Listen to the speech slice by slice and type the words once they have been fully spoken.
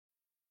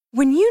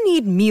When you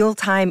need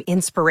mealtime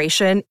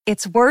inspiration,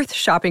 it's worth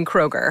shopping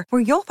Kroger,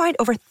 where you'll find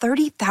over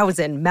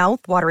 30,000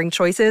 mouth-watering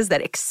choices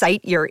that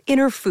excite your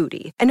inner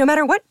foodie. And no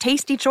matter what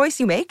tasty choice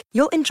you make,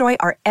 you'll enjoy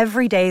our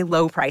everyday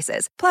low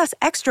prices, plus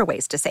extra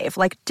ways to save,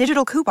 like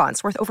digital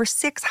coupons worth over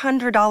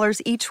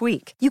 $600 each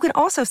week. You can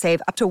also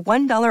save up to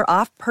 $1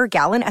 off per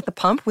gallon at the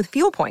pump with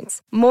fuel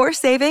points. More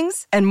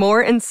savings and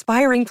more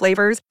inspiring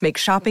flavors make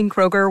shopping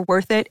Kroger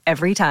worth it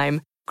every time.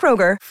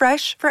 Kroger,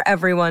 fresh for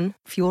everyone.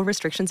 Fuel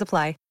restrictions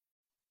apply.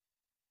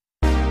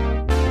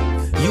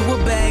 You a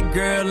bad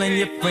girl and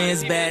your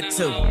friends bad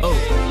too. Oh,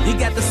 you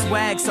got the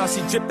swag,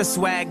 saucy drippin'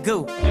 swag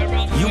goo.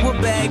 You a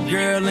bad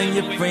girl and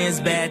your friends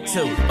bad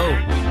too. Oh,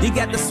 you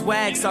got the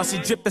swag, saucy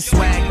drippin'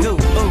 swag goo.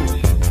 Oh,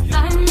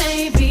 I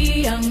may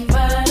be young,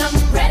 but I'm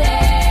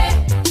ready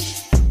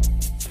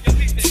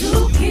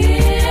to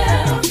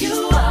give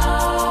you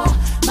all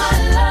my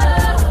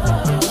love.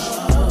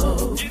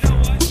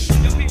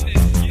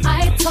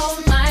 I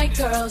told my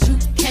girls you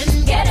can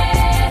get it.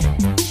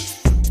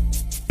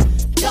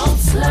 Don't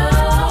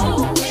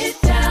slow it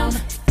down,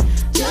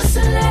 just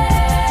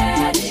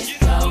let it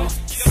go.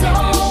 So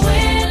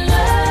in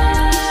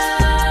love,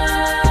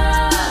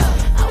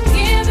 I'll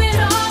give it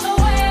all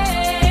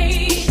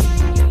away.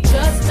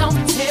 Just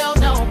don't tell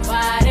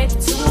nobody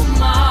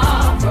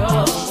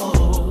tomorrow.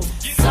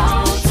 So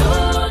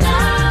tonight,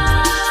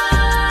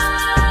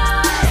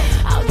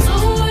 I'll do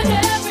it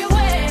every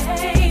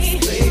way,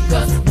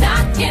 because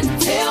I can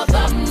tell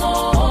the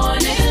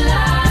morning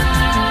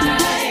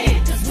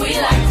light, 'cause we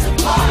like to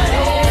party.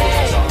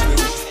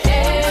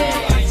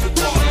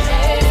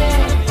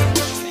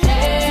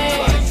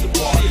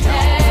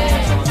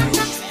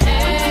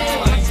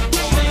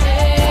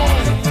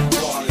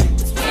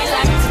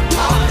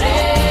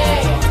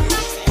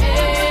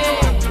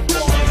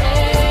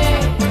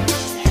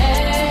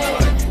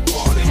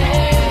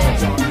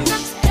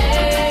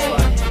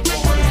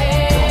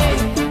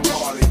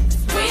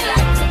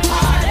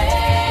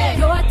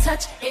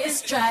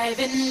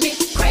 Driving me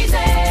crazy.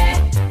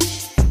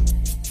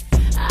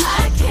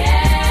 I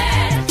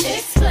can't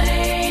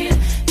explain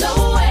the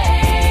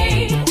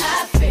way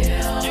I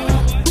feel.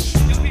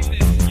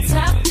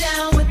 Top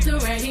down with the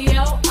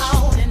radio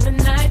on, and the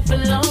night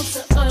belongs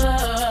to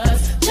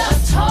us.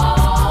 Just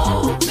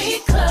hold me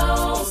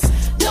close,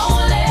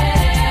 don't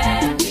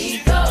let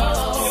me go.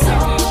 So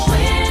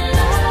in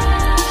love,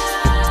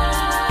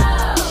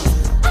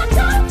 I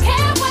don't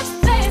care what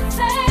they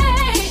say.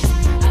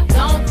 I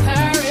don't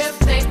care if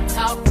they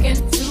talking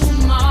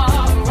tomorrow.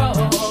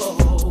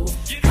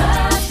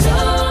 'Cause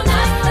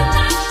tonight's the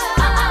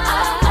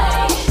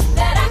night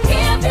that I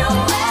give you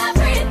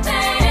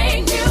everything.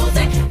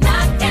 Music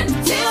knocking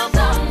till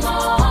the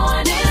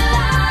morning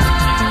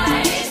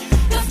light,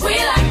 'cause we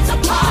like to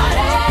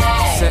party.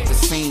 Set the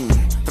scene,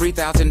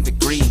 3,000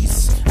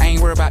 degrees. I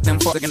ain't worried about them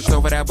fucking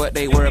over there, but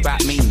they worry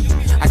about me.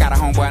 I got a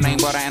homeboy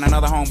named Butter and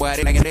another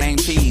homeboy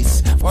named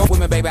Cheese. Fuck with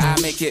me, baby, I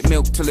make it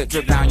milk till it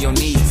drip down your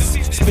knees.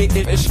 Spit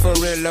this for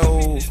real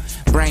low,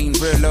 brain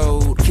real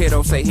low.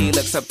 Kiddo say he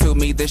looks up to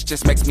me, this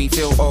just makes me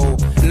feel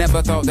old.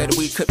 Never thought that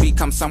we could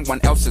become someone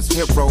else's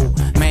hero.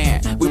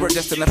 Man, we were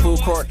just in the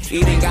food court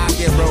eating our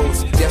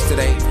heroes.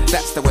 Yesterday,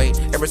 that's the way.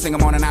 Every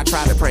single morning I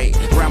try to pray.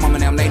 Grandmama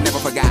and them, they never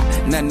forgot.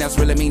 Nothing else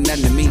really mean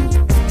nothing to me.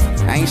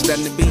 I ain't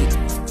studying the beat.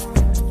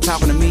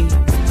 Talking to me.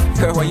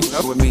 Girl, why you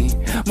up with me?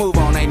 Move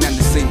on, ain't nothing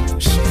to see.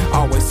 Shh,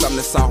 always something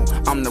to saw.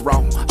 I'm the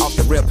raw, off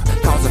the rip.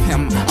 Cause of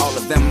him, all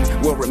of them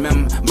will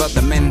remember. But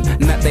the men,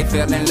 nut, they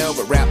fell in love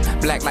with rap.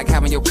 Black like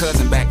having your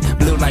cousin back.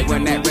 Blue like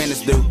when that rent is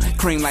due.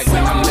 Cream like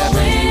when I'm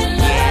loving you.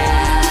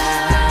 Yeah.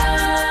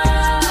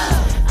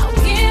 I'll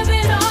give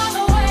it all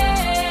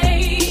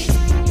away.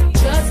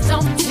 Just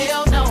don't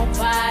tell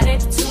nobody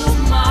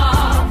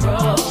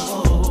tomorrow.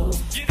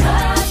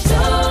 'Cause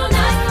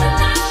tonight's the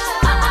night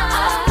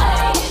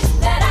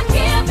that I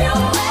give you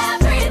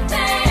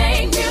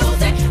everything.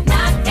 Music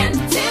knocking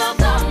till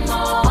the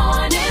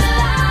morning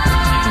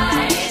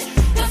light,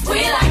 'cause we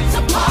like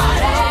to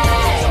party.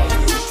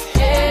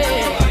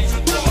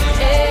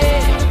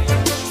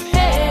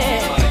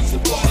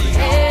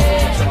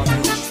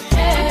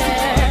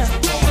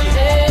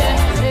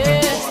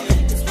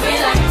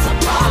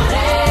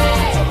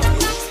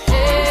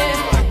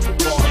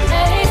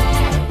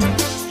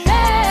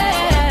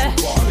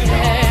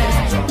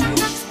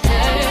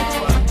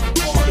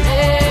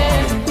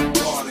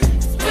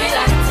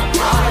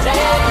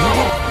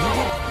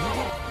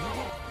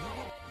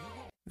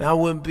 Now, it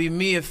wouldn't be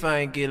me if I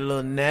ain't get a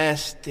little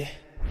nasty.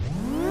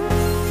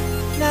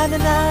 Na na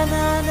na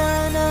na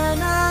na na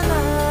na na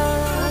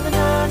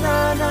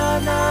na na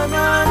na na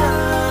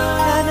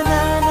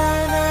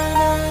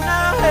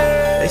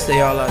na. They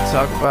say all I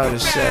talk about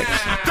is sex.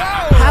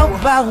 How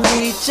about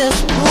we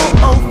just pull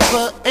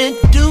over and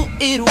do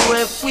it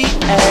where we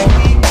at?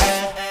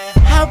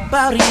 How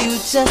about you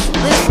just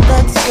lift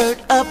that skirt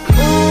up?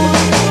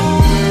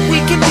 Ooh, we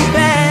can be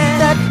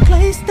bad. That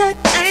place that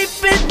ain't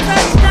been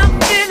touched, I'm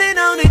feeling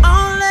on it.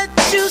 All that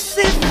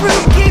juicy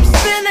fruit keeps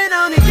spilling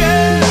on it,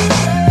 girl.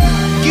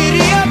 Get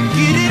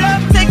it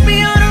up, take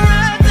me on a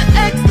ride to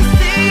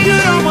ecstasy. You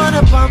don't want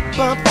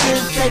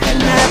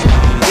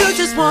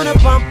wanna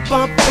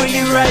bump, bring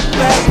it right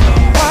back.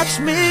 Watch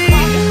me,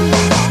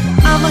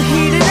 I'ma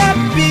heat it up,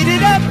 beat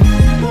it up.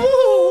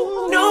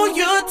 Ooh, know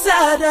you're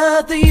tired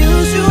of the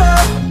usual.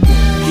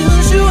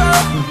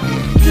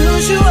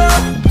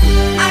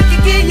 I can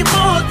give you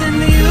more than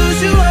the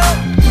usual.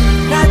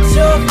 Not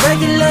your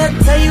regular,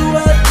 tell you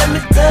what, let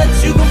me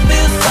touch. You gon'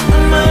 feel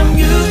something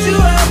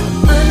unusual.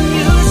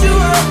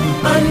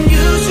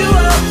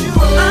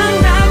 I'm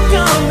not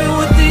coming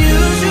with the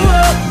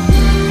usual.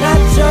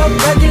 Not your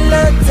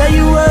regular, tell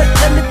you what,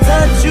 let me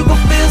touch. You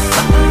gon' feel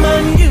something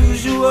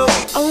unusual.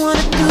 I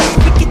wanna do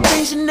freaky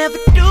things you never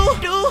do.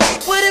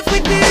 What if we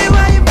did it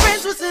while your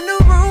friends was in the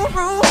room?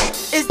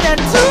 Is that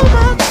too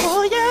much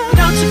for ya?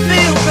 Don't you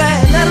feel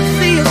bad? Let them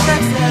see your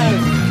sex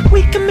life.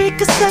 We can make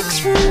a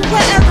sex room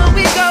wherever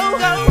we go.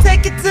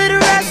 Take it to the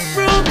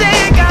restroom, they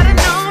ain't gotta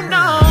know,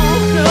 no.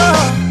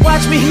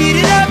 Watch me heat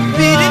it up,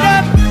 beat it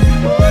up.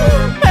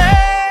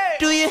 Hey,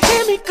 do you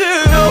hear me,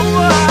 girl?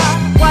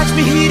 Watch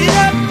me heat it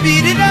up,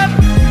 beat it up.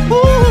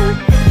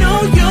 Know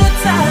you're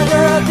tired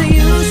of the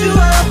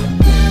usual.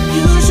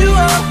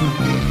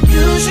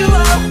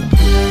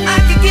 I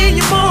can give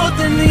you more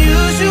than the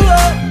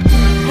usual.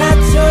 Not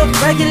your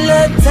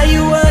regular, tell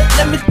you what,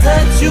 let me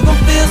touch. You gon'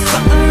 feel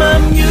something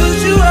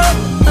unusual.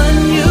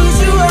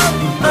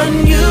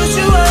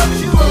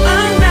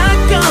 I'm not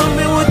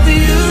coming with the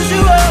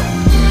usual.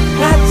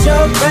 Not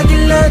your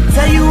regular,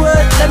 tell you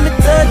what, let me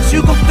touch. You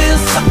gon' feel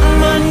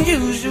something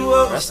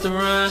unusual.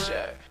 Restaurant,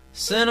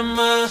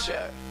 cinema,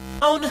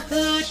 on the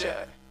hood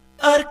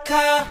of the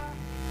car,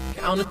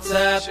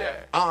 countertop,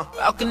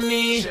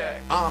 balcony,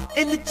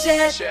 in the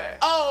jet,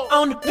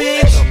 on the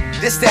beach.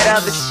 This, that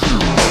other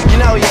shit, you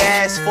know you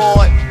asked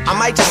for it. I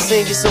might just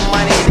send you some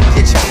money to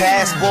get your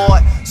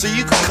passport, so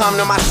you can come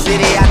to my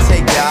city, I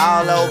take you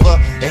all over.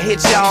 And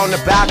hit you on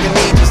the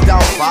balcony, just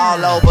don't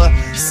fall over.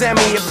 Send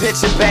me your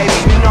picture, baby,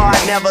 you know I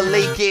never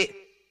leak it.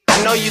 I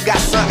know you got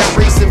something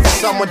recent for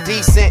someone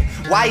decent.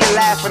 Why you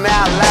laughing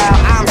out loud?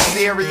 I'm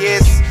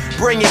serious.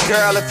 Bring it,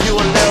 girl, if you a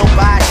little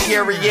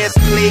bi-curious,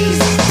 please.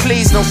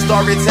 Please, no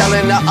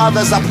storytelling to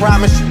others, I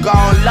promise you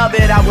gon' love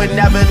it. I would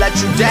never let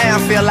you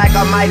down, feel like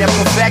I might have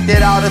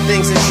perfected all the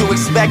things that you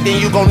expect, and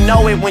you gon'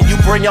 know it when you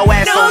bring your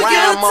ass around. Know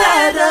you're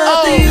tired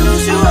of the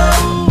usual.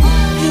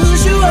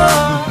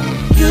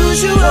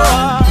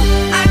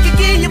 I can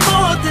give you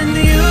more than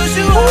the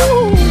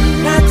usual.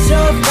 Not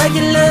your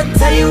regular,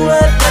 tell you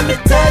what, let me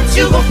touch.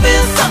 You gon'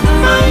 feel something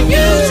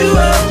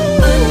unusual.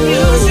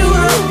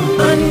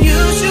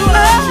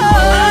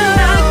 I'm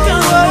not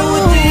coming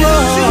with the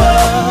usual.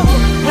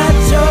 Not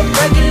your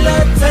regular,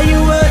 tell you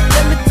what,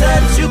 let me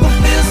touch. You gon'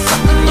 feel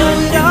something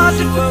unusual. All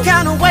different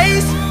kind of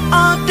ways,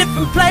 all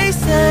different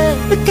places.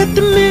 Look at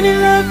the many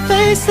love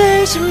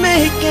faces you're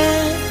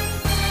making.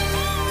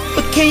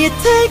 But can you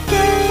take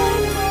it?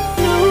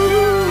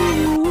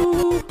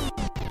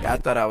 I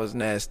thought I was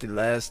nasty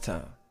last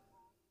time.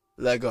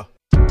 Let go.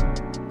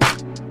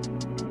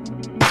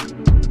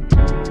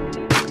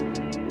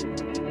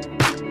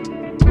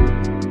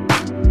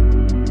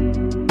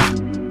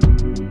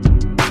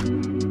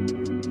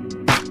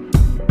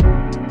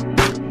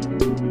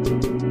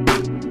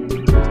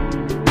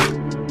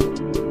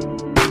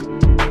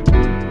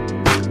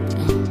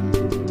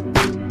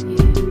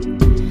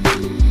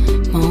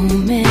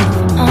 Moment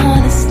of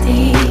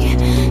honesty.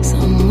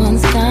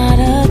 Someone's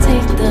gotta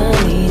take the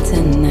lead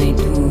tonight.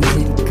 Who's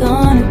it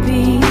gonna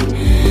be?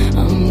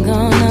 I'm gonna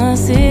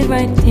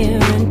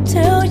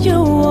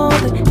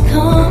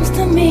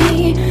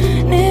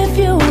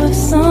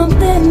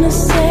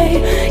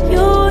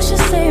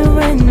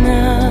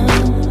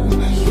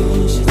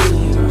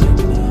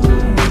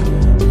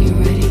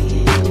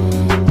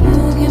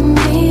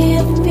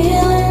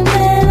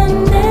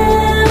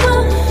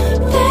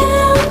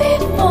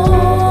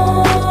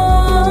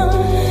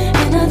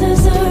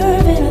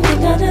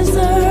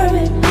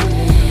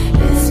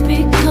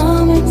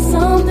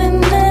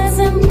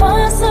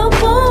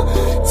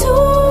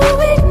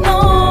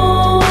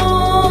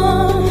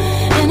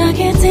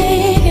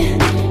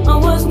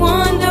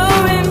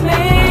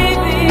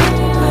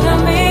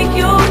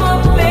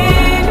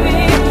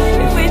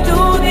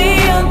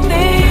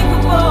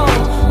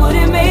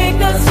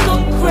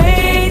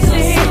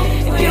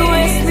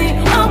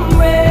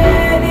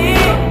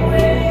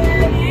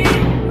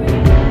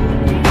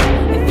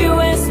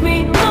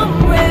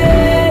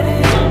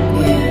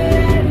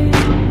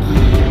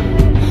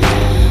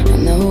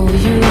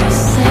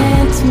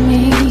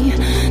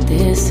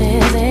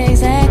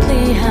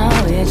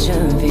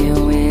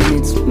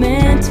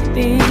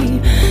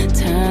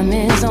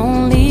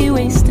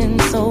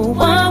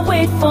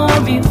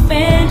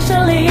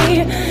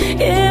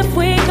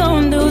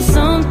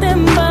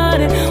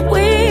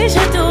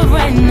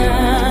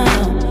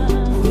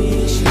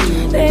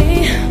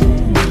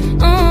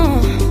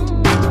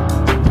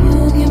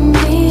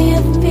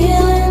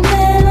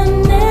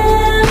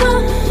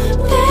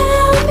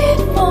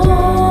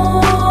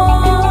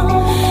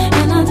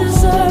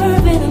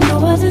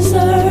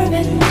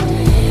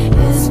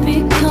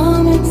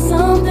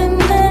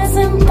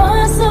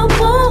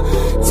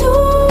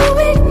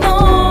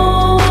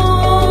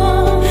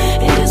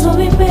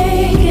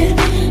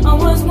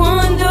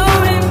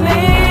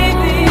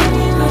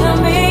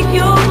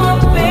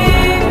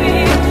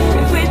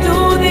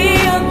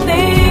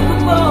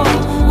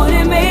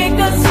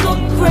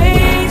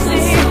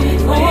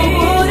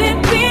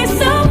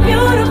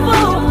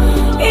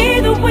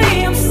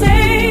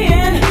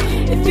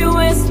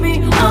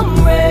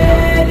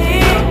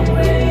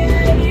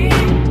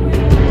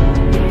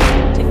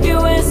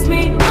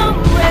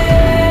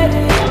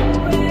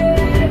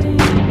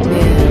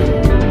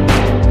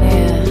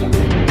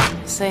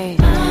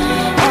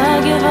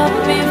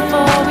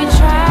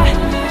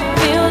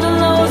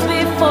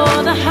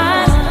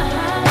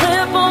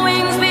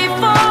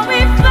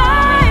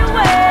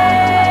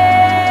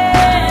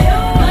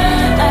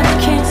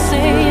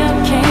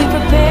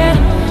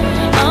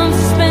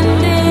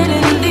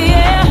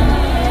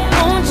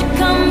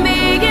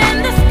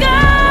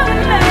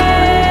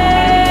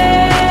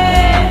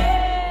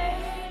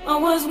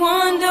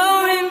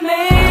wondering,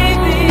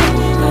 maybe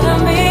could I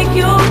make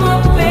you my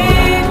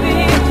baby?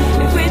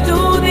 If we do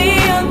the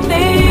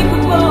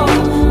unthinkable,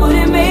 would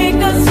it make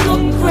us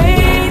look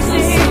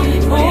crazy?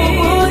 Or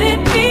would it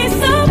be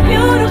so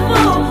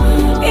beautiful?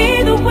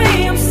 Either way,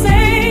 I'm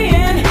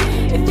saying,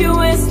 if you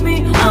ask me,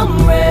 I'm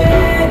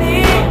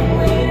ready.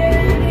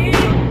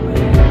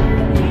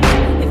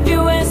 If you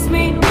ask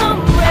me, I'm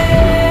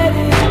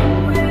ready.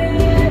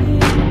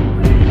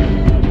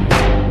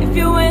 If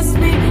you ask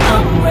me,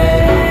 I'm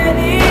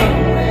ready.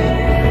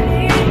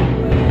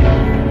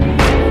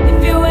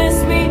 If you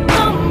ask me,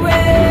 I'm ready.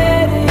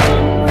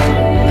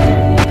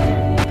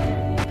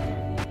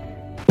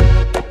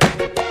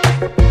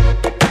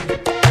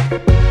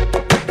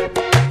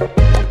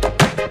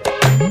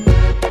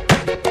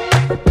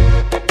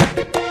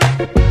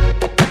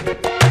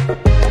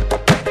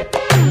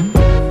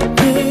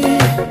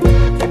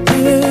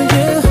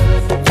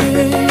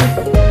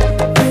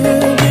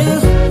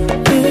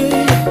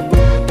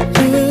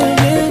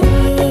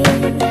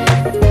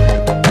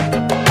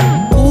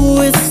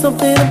 Ooh, it's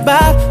something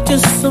about,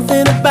 just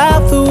something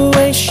about the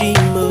way she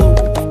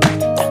moves.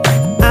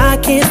 I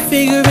can't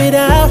figure it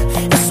out.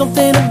 It's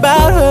something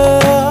about her.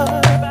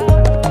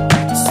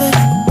 Say,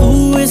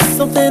 ooh, it's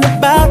something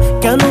about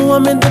kind of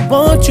woman that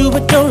wants you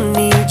but don't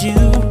need you.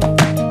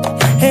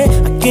 Hey,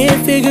 I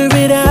can't figure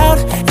it out.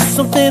 It's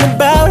something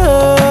about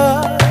her.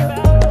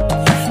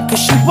 Cause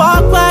she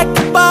walk like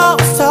a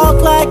boss,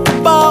 talk like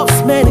a boss,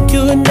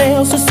 manicure and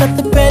nails, just set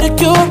the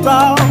pedicure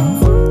off.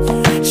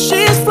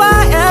 She's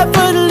fly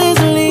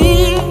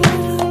effortlessly,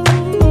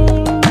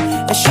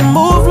 and she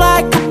move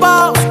like a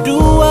boss, do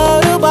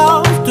what a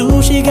boss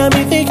do. She got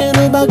me thinking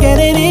about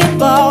getting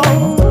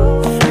involved.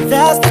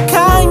 That's the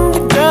kind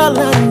of girl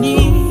I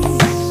need.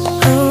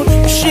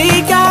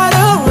 She got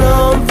her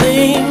own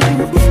thing,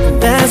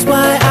 that's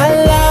why I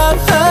love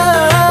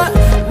her.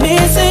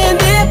 Miss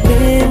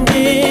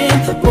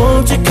Independent,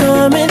 won't you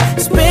come and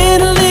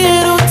spend a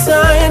little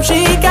time?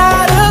 She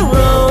got her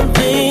own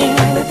thing,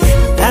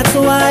 that's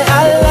why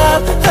I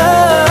love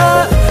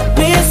her.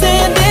 Miss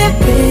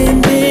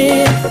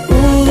Independent,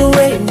 ooh, the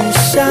way you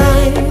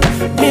shine.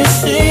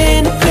 Miss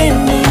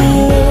Independent,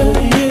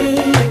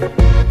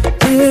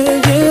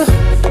 yeah, yeah,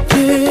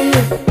 yeah,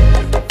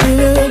 yeah,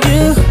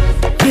 yeah,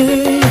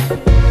 yeah,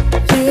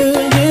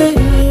 yeah,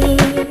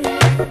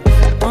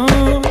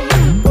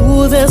 yeah.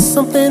 Ooh, there's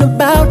something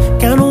about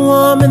kind of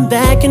woman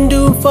that can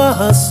do for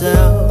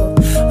herself.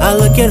 I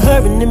look at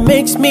her and it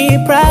makes me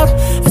proud.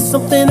 There's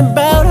something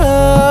about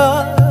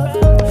her.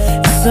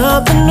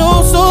 Something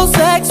oh so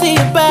sexy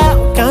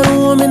about kind of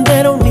woman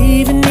that don't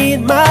even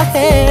need my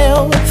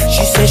help.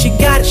 She says she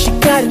got it,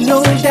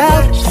 no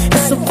doubt.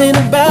 There's something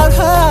about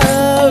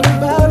her.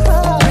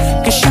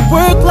 Cause she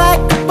work like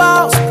a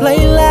boss,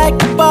 play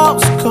like a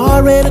boss.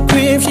 Car and a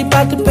crib, she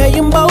bout to pay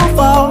them both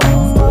off.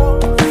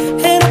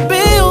 And her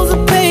bills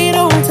are paid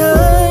on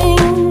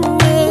time,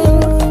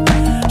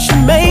 yeah. She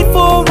made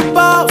for a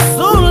boss,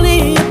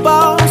 only a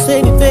boss.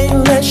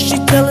 Anything less, she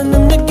telling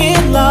them to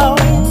get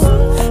lost.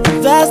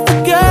 That's the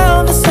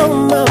girl that's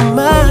on my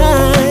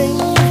mind.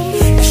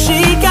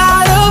 She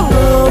got her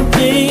own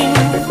thing,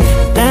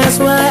 that's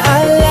why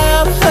I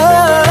love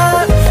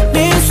her.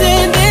 Miss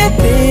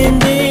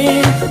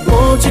Independent,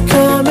 won't you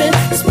come and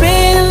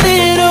spend a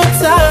little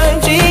time?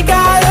 She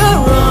got her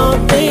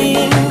own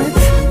thing,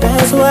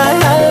 that's why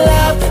I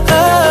love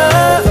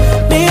her.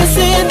 Miss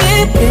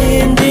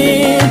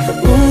Independent,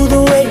 ooh,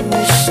 the way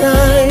you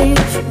shine.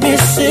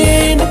 Miss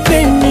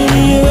Independent,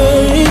 yeah.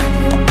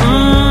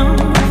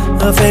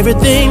 Her favorite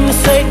thing to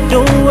say,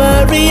 don't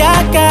worry,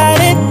 I got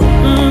it.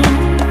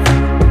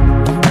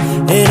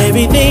 And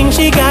everything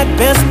she got,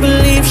 best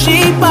believe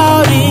she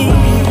bought it.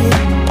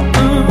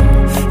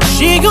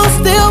 She gon'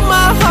 steal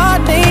my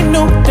heart, ain't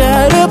no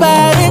doubt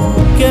about it.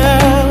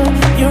 Girl,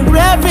 you're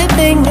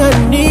everything I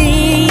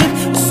need.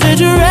 Said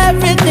you're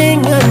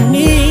everything I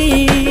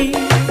need.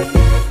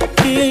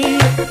 Yeah,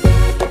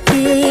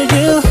 yeah,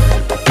 yeah,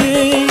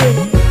 yeah,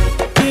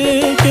 yeah,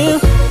 yeah,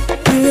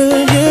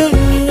 yeah.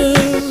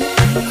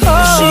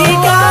 She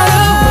got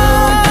her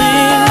own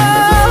thing,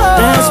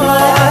 that's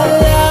why I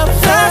love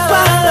her. That's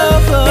why I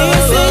love her.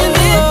 Miss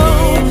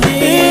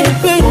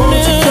Independent,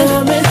 won't you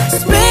come and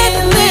spend a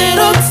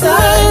little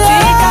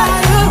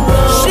time?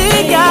 She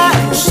got her own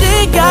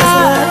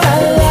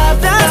thing,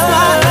 that's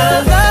why I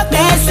love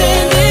Miss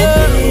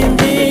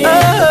Independent. Oh,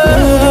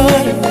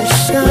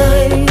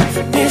 shine,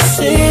 Miss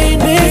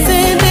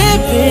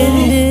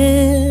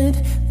Independent,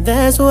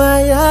 that's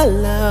why I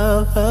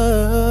love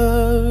her.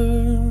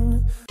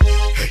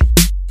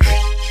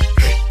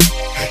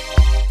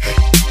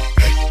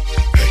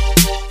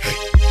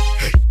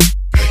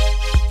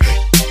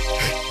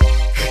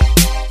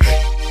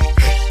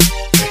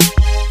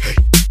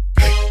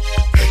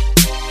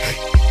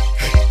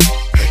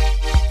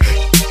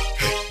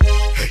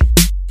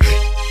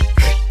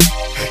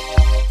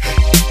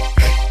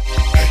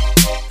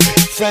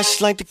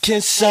 Fresh like the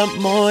kiss up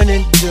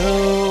morning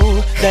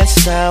dew.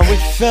 That's how it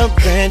felt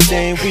that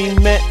day we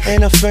met,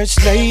 and I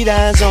first laid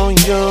eyes on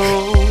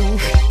you.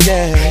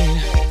 Yeah.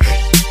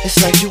 It's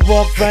like you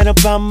walked right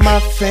about my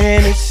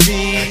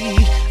fantasy,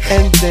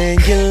 and then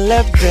you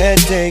left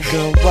that day,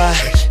 girl. Why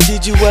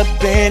did you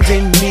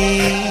abandon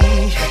me?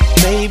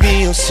 Maybe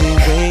you'll see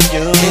when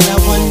you're and I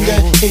wonder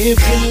if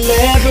we'll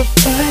ever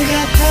find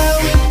out how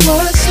it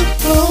was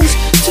supposed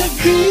to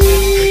be,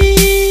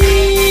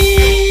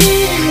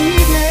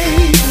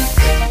 baby.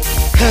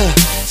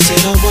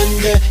 Said I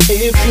wonder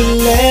if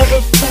we'll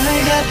ever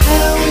find out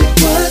how it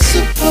was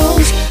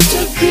supposed to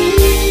be,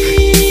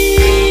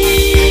 baby.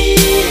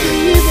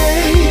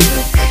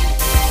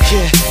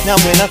 Yeah, now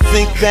when I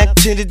think back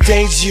to the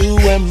days you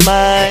and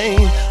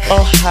mine,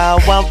 oh how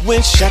I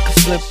wish I could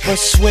flip a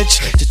switch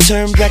to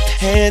turn back the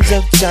hands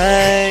of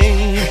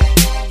time.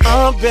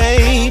 Oh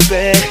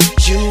baby,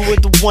 you were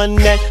the one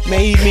that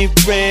made me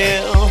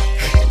real.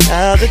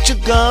 Now that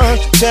you're gone,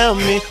 tell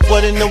me,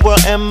 what in the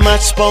world am I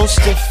supposed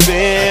to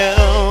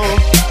feel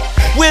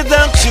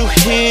without you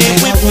here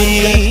with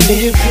me?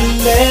 If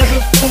we'll ever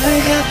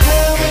find out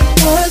how it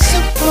was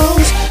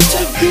supposed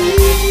to be,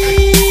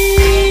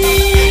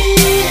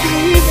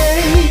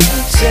 baby.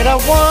 Said I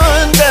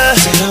wonder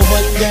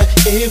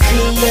if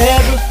we'll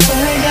ever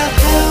find out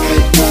how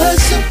it was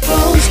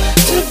supposed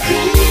to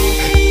be,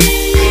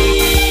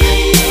 baby.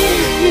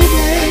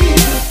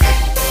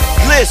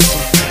 Listen,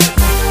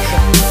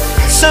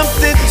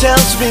 something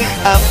tells me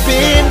I've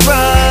been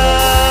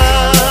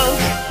wrong.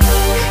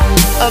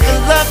 Of the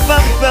love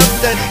I felt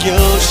that you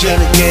should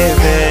have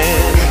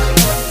given.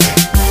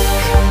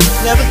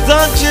 Never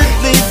thought you'd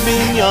leave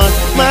me on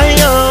my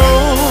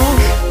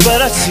own, but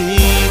I see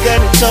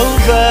that it's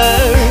over,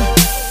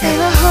 and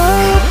I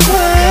hope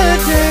one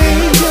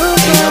day you'll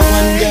find. And I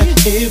wonder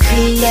if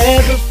we'll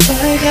ever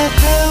find out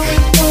how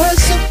it was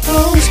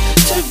supposed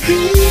to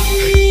be,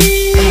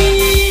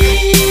 baby.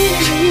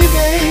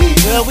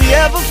 Will we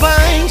ever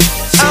find?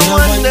 I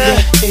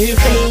wonder if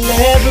we'll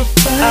ever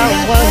find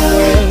out how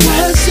it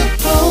was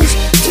supposed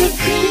to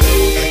be,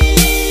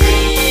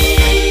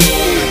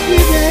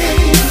 baby.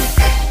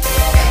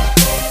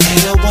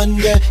 And I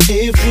wonder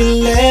if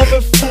we'll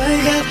ever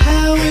find out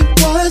how it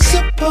was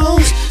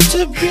supposed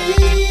to be,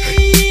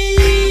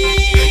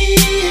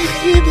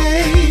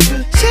 baby.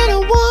 Said I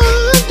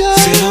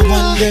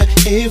wonder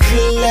if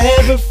we'll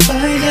ever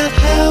find out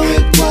how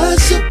it was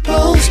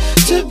supposed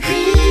to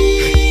be,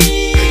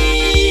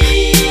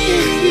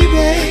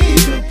 baby.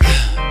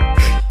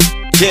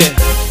 Yeah.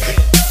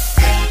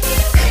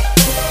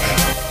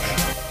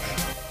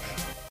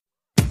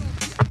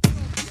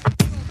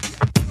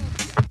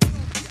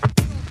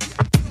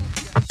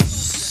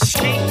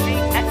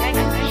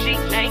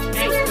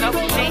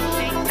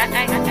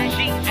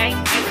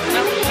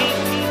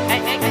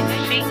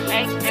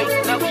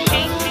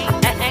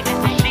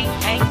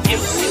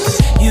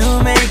 You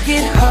make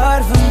it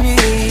hard for me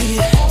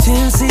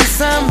to see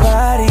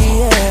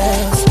somebody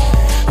else.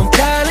 I'm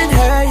calling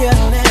her your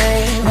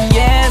name.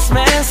 Yeah, it's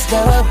messed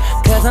up,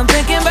 cause I'm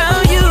thinking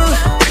about you.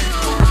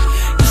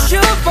 It's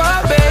your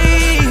fault,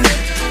 babe.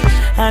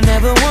 I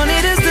never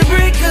wanted us to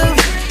break up.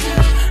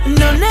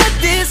 No, not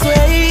this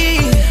way.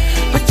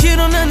 But you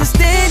don't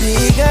understand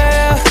it,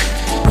 girl.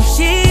 When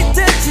she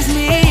touches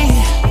me,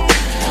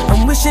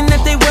 I'm wishing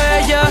that they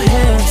were your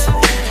hands.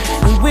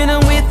 And when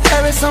I'm with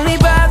her, it's only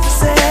by the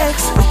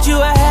sex. With you,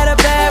 I had a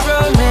bad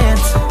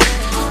romance.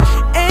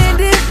 And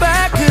if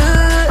I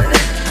could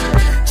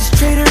just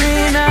trade her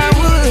in, I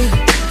would.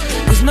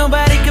 Cause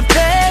nobody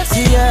compares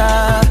to you.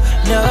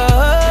 No,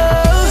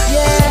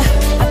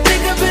 yeah. I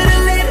think I better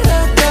let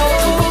her go.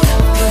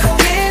 I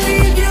can't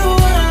leave you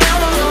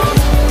alone.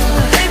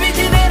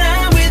 Everything that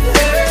I'm with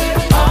her,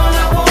 all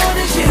I want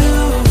is you.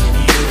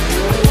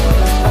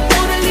 I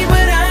wanna leave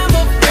but I'm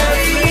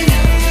afraid.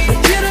 But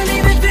you don't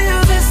even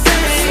feel the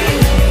same.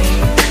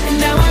 And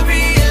now I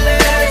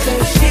realize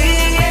that she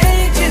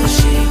ain't you.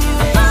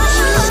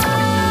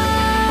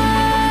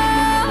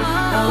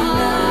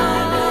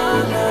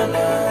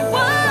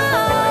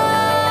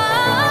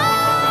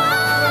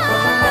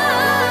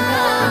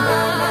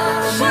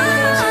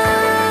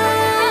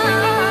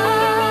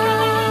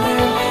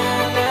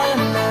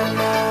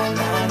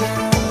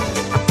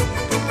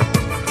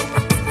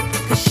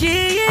 Cause she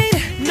ain't,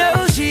 no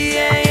she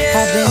ain't.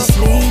 I've been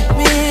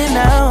sleeping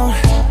out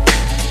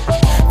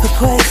for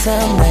quite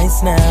some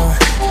nights now.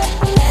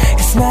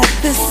 It's not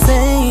the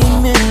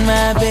same in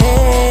my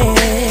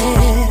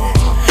bed.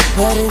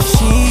 But if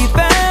she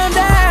found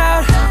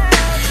out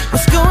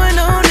what's going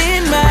on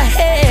in my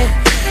head,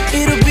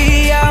 it'll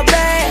be all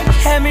bad,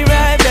 have me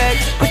right back.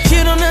 But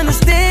you don't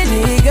understand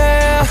it,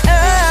 girl.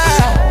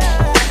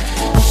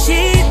 When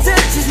she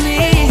touches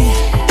me,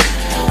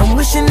 I'm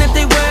wishing that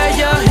they were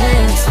your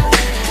hands.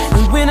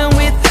 And when I'm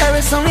with her,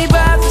 it's only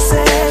by the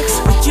sex.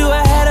 With you,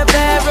 I had a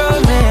bad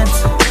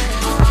romance.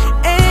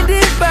 And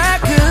if I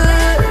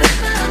could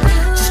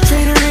just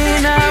trade her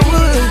in, I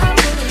would.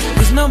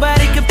 Cause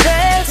nobody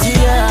compares to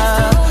you.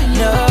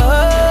 No,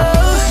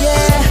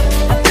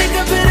 yeah. I think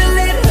I better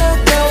let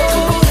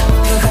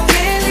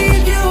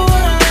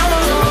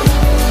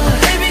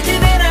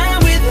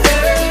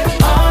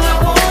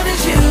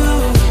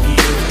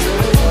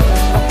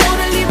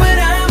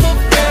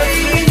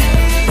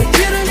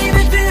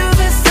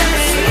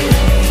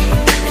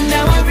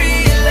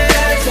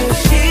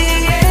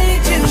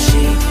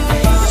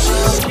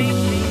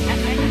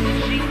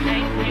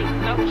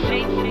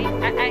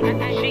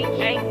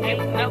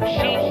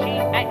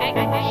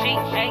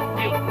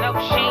No,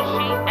 she ain't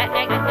you.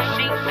 No,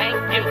 she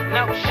ain't you.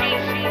 No, she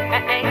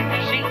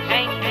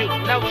ain't you.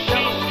 No, she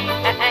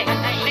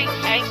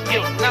ain't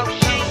you. No,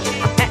 she.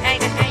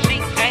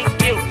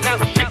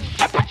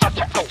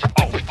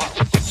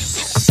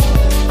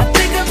 I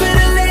think I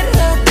better let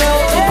her go.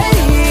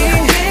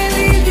 Can't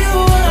leave you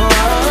alone.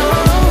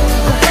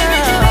 Baby,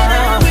 when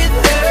I'm with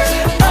her,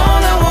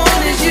 all I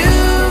want is you,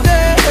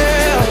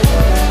 girl.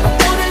 I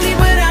wanna leave,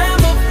 but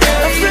I'm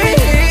afraid.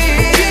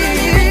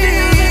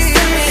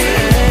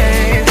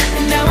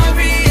 And now I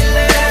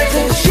realize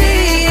that she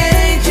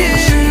ain't you.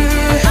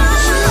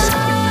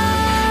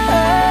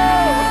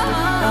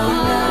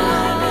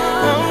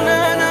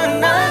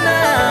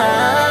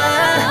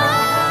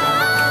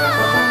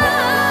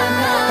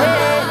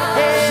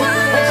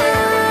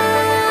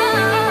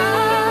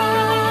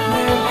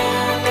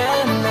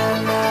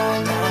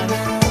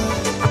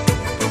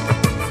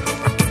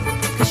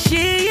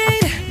 She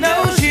ain't, no,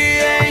 she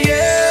ain't you.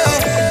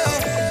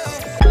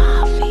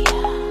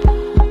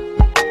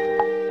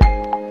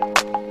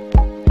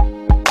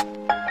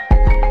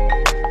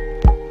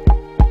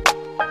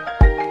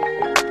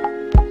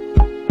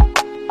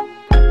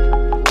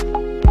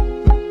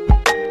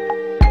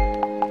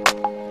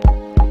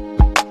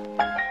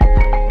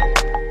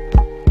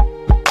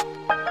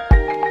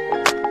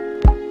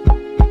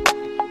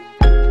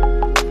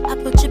 I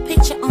put your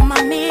picture on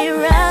my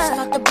mirror.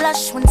 Start to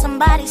blush when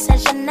somebody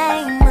says your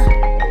name.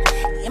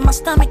 In my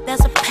stomach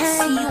there's a pain.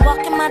 See you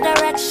walk in my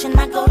direction,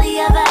 I go the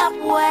other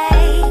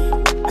way.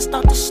 I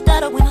start to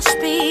stutter when I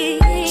speak.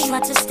 Try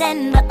to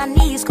stand but my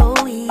knees go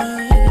weak.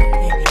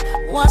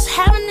 What's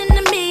happening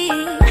to me?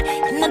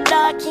 In the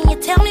dark, can you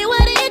tell me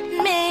what it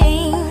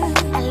means?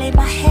 I lay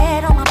my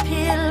head on my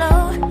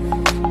pillow,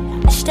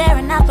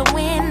 staring out the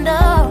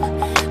window,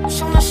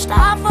 wishing a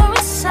star for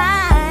a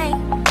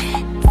sign.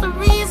 It's the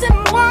reason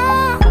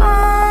why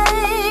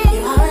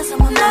you're always on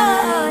my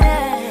mind.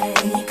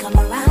 When you come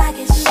around, I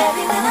get shy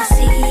when I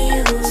see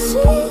you.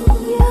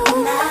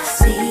 When I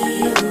see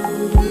you,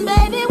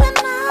 baby, when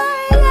I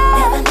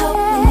never know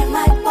when you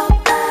might walk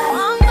by.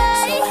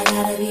 So I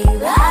gotta be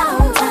right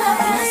on time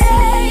when I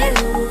see you.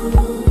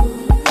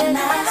 When I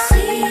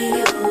see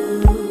you,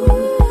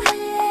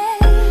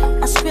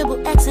 I scribble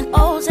X and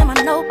O's in my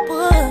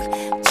notebook,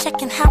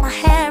 checking how my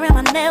hair and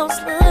my nails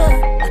look.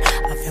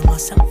 I feel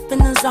myself in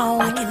the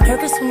zone. I get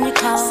nervous when you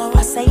call, so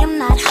I say I'm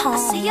not home. I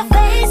see your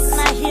face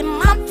and I hear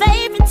my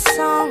favorite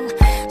song.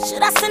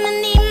 Should I send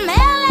an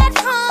email at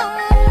home?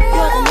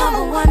 You're the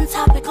number one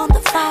topic on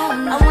the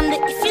phone. I wonder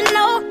if you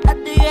know, or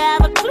do you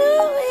have a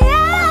clue?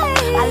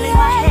 Yeah. I lay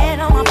my head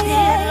on my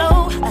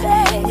pillow.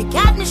 You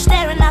got me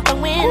staring out the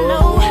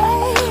window.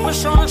 We're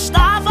showing a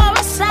star for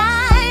a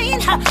sign.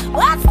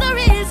 What's the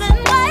reason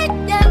why?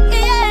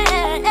 Yeah.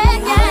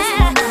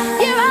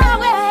 You're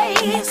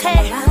always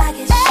hey,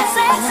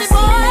 sexy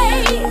boy.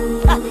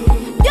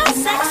 You're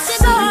sexy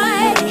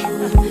boy.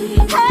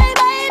 Hey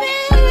baby,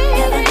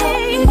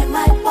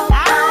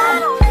 I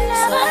don't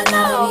never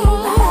know.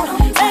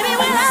 Baby,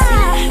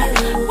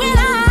 when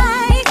I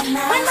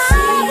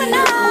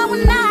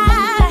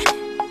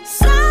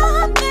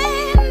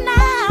something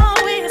now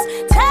is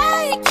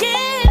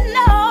taking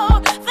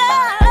over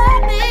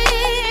me.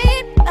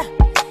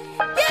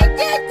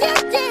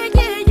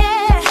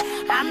 Yeah.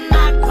 I'm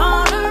not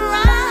gonna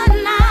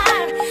run,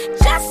 I'm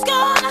just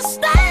gonna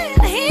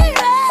stand here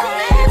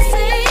and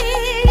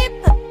sleep.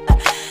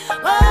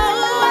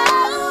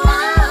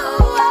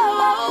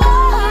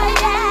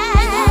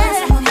 Yes.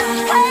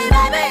 Hey,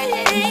 baby,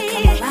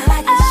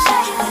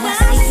 when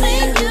I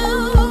see you,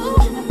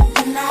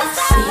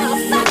 so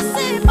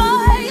sexy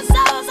boy,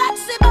 so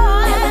sexy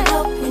boy.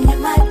 When you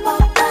might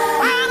walk by,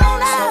 I don't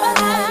know,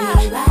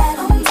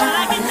 but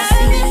I get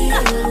nervous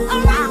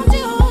around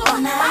you.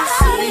 I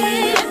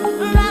see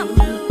around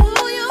you,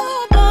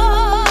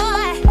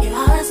 boy. You're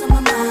always on my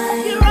mind.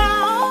 You're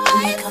always.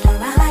 When you come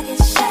around, I get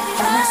shy.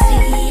 When I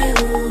see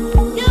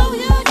you,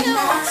 when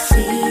I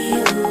see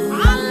you,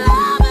 I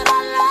love it.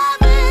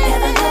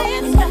 Never know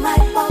when you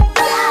might walk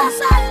by. Yes,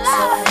 I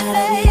love it,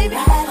 baby.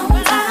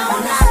 But I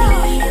don't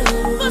know,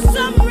 for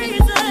some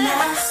reason,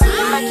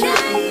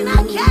 I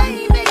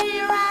can't be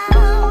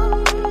around.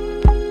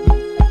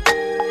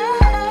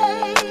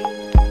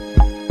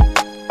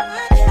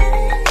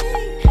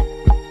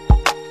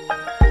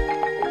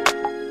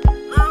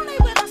 Only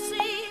when I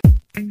see.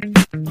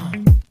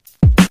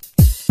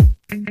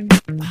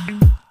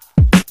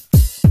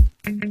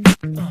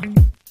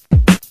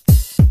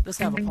 Let's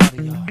have a party,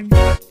 y'all.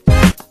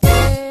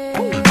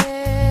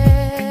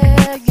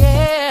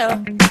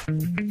 Yeah.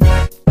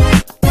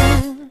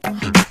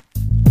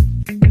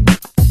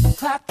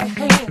 Clap your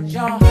hands,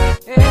 y'all.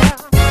 Yeah.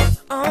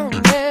 Oh,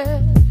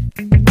 yeah.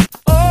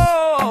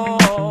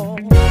 Oh,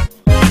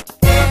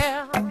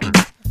 yeah.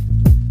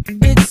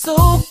 It's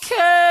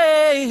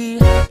okay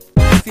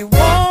if you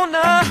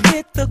wanna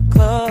hit the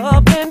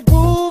club and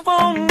groove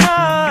all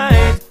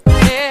night.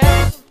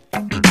 Yeah.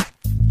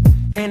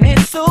 And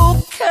it's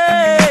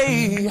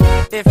okay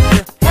if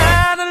you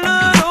had a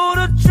little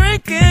to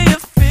drink and you're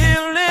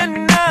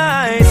feeling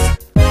nice.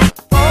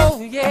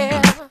 Oh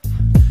yeah,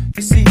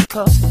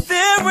 'cause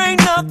there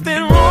ain't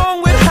nothing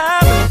wrong with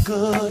having a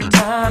good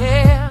time.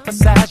 Yeah.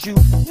 Besides, you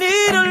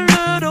need a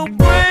little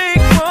break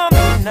from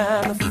the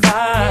 9 to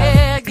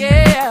 5.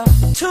 Yeah, yeah.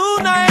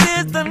 Tonight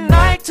is the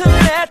night to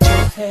let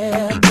your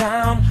head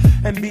down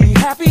and be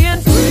happy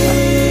and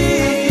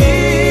free.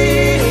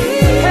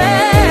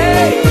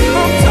 Hey,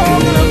 I'm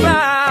talking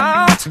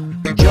about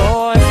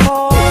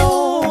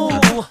joyful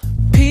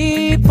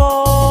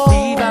people.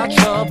 Leave our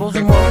troubles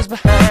and worries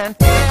behind.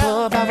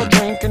 Club, have a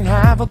drink and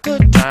have a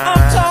good time.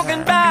 I'm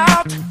talking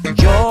about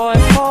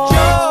joyful,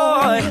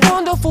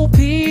 wonderful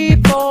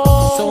people.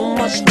 So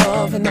much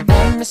love in the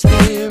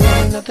atmosphere,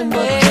 ain't nothing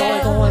but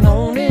joy going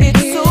on in here.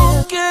 It's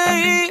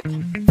okay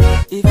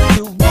if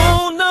you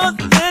wanna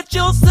let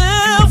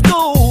yourself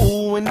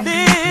go and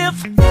live.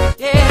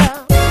 Yeah,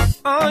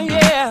 oh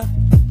yeah.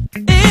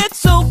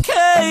 It's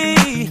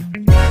okay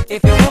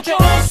if you want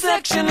your own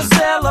section to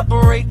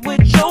celebrate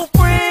with your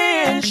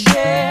friends.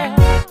 Yeah,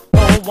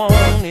 go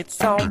on,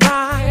 it's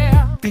alright.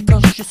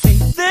 Because you see,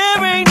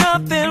 there ain't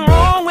nothing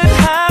wrong with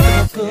having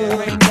a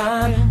good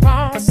time.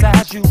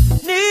 Besides, you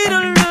need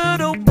a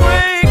little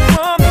break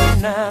from the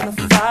 9 to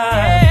 5.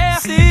 Yeah.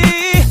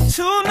 See,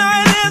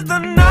 tonight is the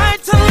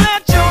night to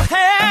let your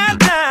head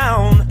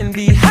down and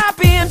be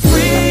happy and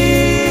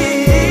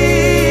free.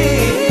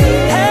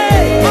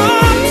 Hey,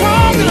 I'm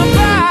talking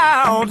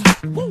about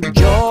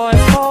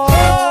joyful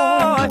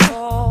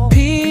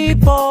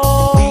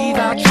people. Leave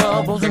our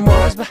troubles and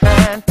worries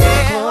behind.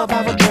 Club,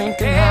 have a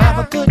drink and have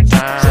a good time.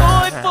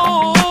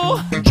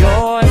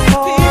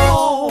 Joyful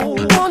people,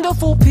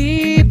 wonderful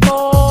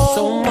people.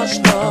 So much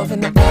love in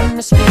the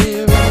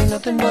atmosphere, ain't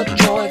nothing but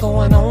joy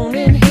going on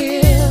in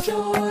here.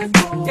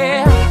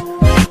 Yeah,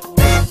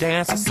 let's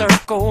dance a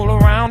circle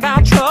around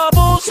our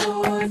troubles.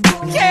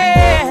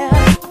 Yeah,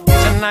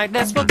 tonight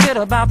let's forget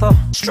about the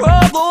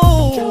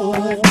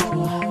struggle.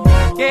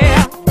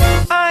 Yeah,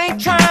 I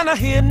ain't trying to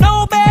hear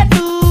no bad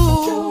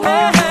news.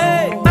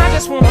 Hey, I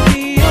just wanna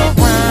be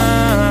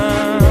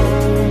around.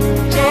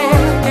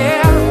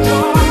 Yeah,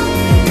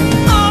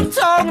 I'm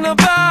talking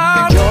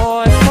about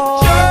joyful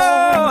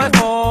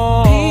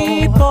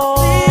people.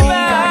 Leave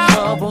our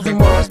troubles and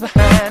worries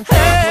behind.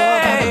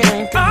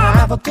 Hey,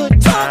 have a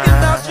good time. Talking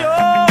about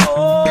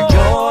joyful,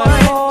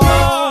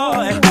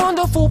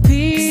 wonderful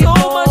people.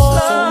 So much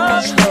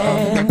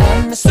love,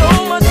 and so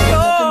much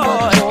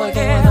joy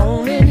going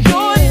on in here.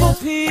 Joyful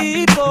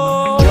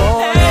people,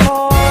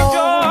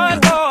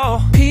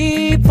 joyful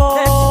people.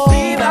 Let's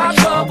leave our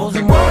troubles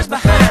and worries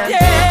behind.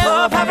 Yeah,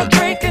 love, have a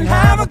drink and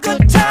have a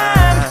good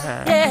time.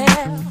 Yeah,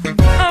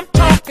 I'm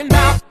talking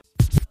about.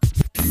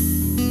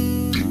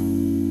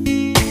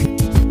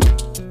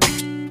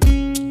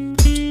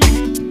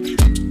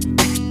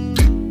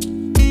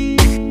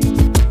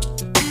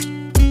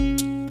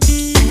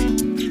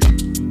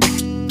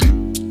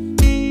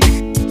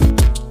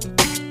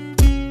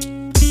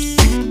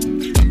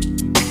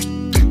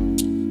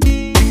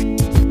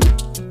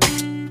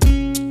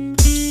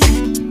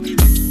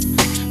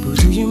 But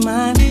do you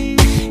mind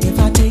if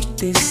I take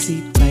this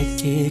seat right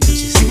here? 'Cause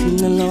you're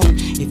sitting alone.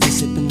 If you're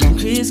sipping on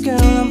Chris,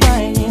 girl, I'm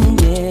buying,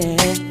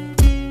 yeah.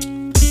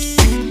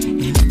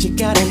 And if you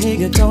got a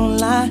nigga, don't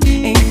lie,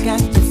 ain't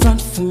got the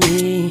front for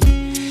me.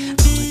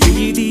 I'ma give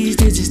you these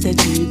digits that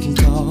you can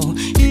call.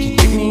 You can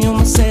hit me on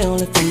my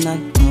cell if I'm not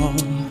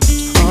home.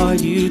 Are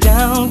you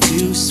down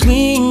to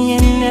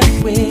swinging it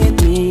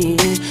with me?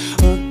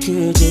 Or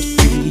could you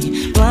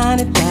be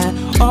blinded by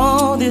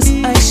all this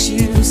ice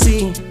you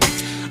see?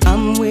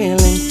 I'm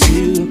willing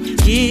to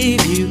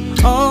give you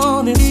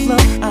all this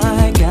love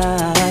I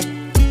got,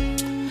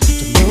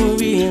 but no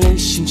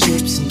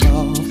relationships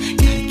involved.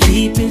 Gotta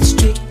keep it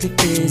strictly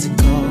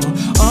physical.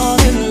 All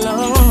in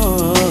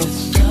love,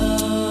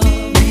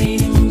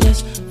 waiting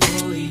just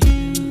for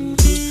you.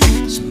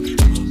 So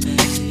don't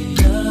pass it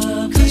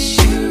up, 'cause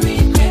you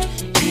regret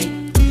it.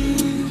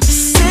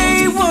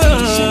 Say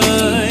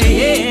what,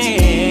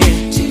 yeah,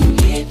 to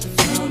get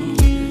from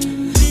you.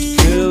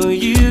 Girl,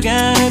 you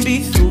gotta be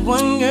the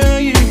one, girl,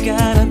 you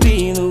gotta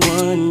be the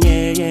one,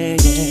 yeah, yeah,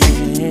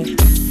 yeah.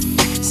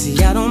 See,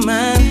 I don't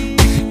mind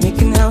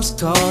making house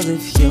calls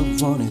if you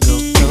wanna go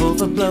blow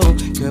for blow.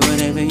 Girl,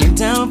 whatever you're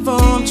down for,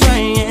 I'm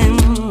trying.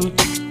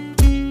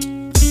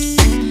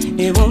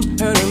 It won't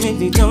hurt him if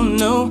you don't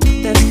know,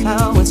 that's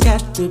how it's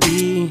got to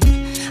be.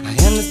 I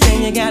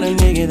understand you got a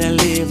nigga that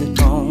lives at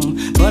home,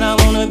 but I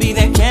wanna be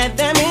that cat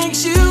that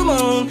makes you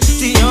moan.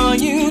 See, are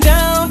you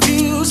down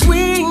to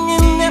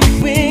swinging that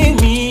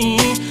with me?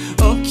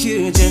 Or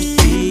could you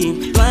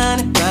be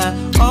blinded by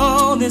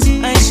all this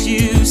ice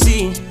you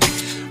see?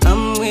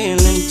 I'm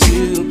willing to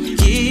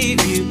give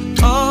you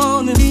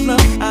all this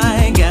love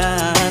I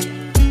got,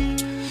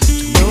 but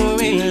no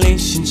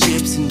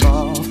relationships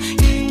involved.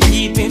 Gotta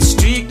keep it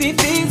strictly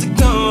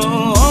physical.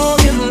 All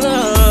your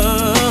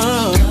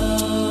love,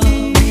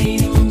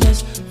 waiting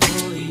just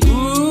for you.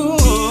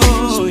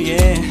 Ooh,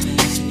 yeah.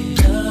 Pass it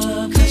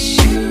up, 'cause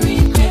you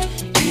regret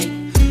it.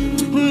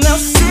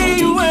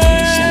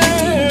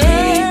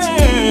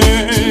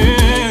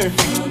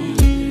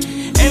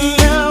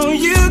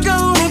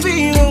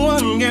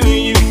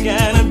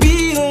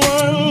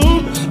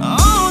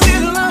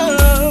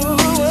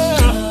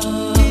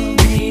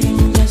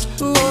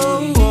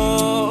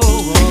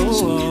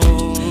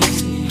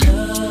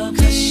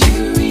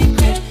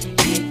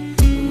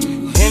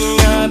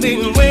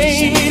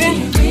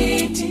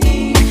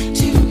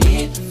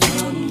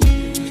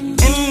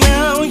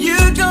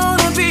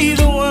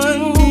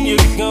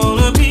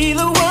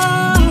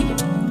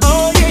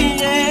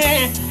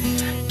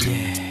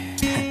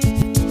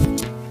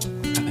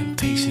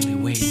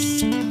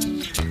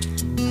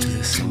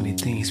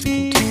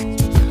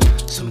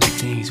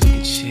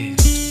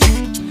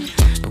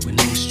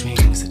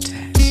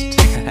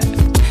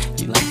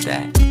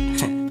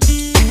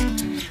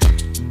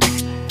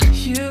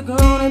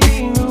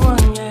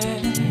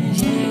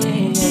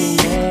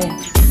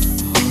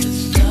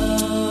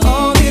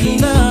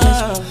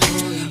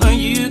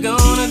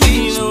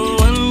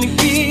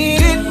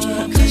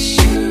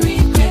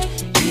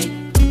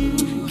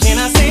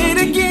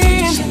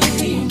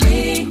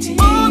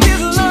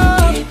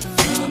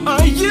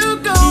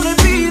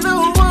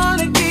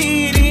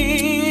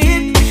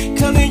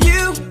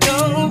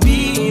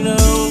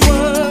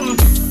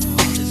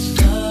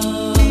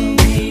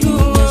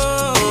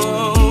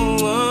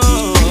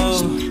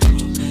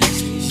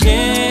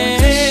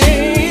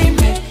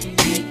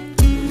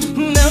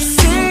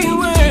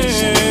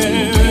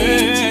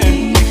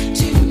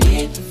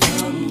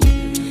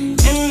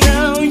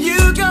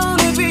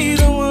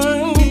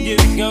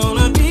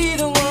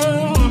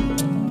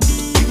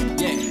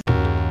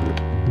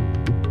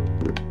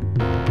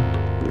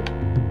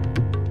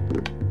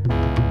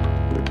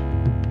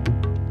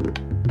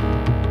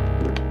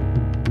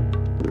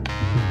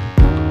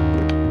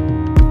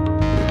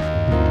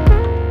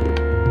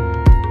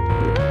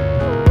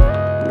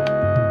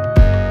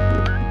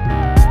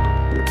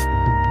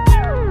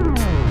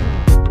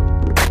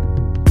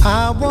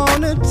 I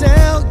wanna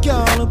tell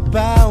y'all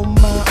about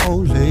my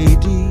old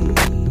lady.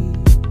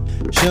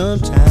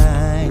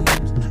 Sometimes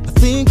I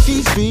think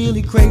she's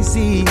really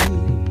crazy.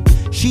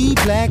 She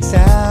blacks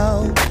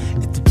out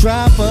at the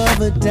drop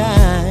of a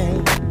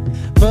dime,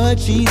 but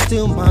she's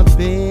still my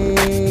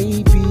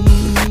baby.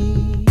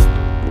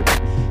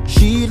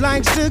 She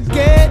likes to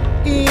get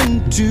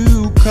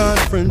into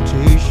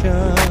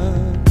confrontation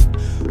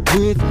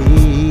with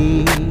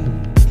me,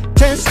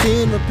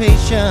 testing her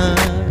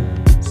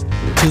patience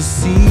to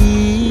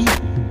see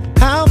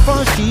how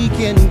far she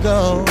can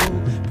go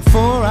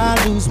before I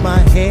lose my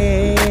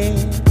head.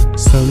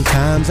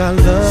 Sometimes I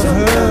love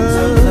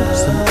her,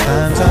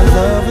 sometimes I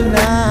love her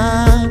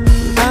not.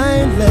 I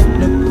ain't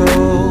letting her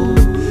go,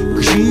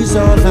 'cause she's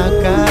all I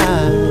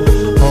got.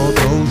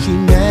 Although she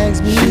nags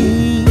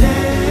me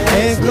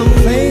and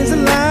complains a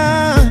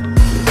lot,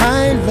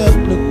 I ain't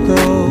letting her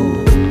go.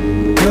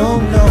 No,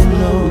 no,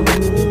 no.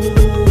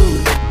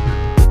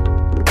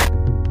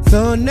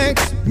 The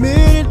next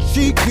minute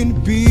she can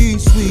be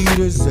sweet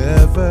as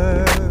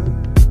ever,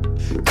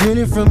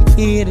 grinning from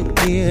ear to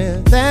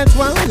ear. That's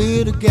why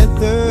we're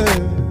together.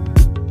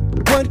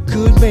 What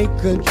could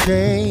make a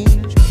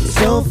change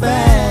so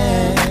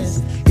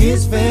fast?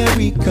 It's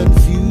very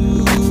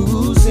confusing.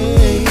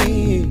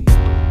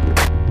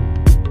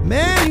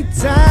 Many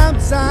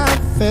times I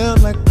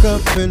felt like a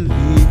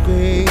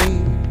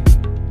believing,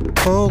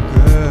 oh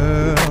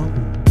girl,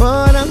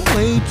 but I'm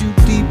way too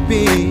deep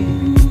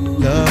in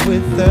love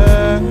with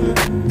her.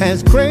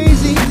 As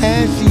crazy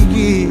as she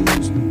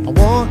is, I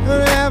want her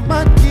to have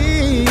my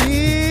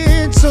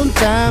kids.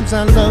 Sometimes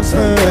I love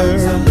her,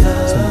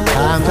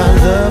 sometimes I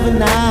love her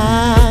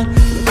not.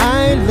 I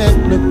ain't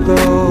letting her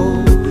go,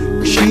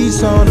 'cause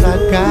she's all I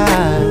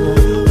got.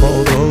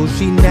 Although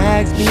she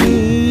nags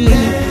me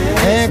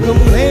and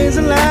complains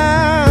a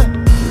lot,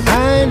 I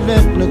ain't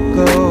letting her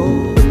go.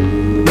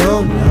 No,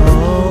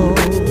 no.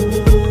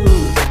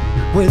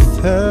 With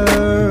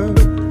her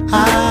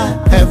I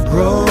have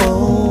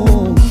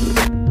grown.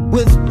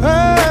 With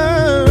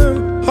her,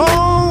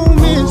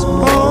 home is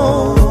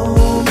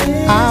home.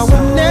 I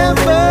will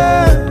never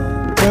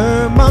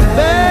turn my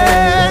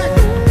back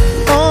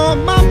on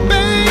my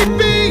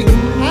baby.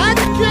 I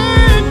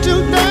can't do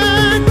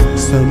that.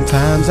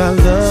 Sometimes I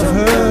love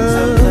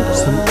her,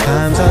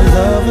 sometimes I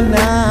love her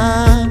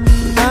not.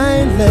 I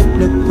ain't letting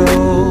her go,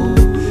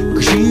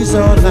 'cause she's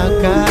all I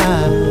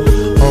got.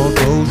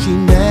 Although she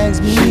nags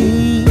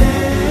me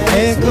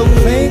and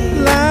complains a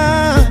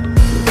lot,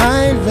 I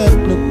ain't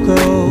letting her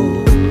go.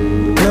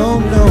 No,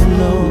 no,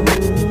 no.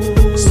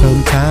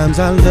 Sometimes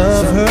I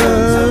love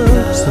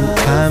her,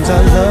 sometimes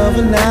I love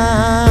her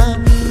not.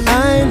 I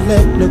ain't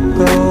letting her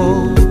go,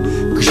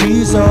 'cause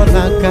she's all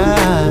I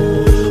got.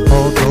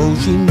 Although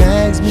she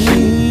nags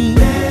me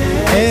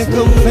and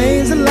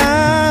complains a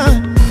lot,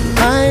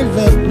 I ain't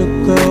letting her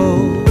go.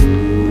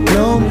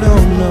 No, no,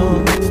 no.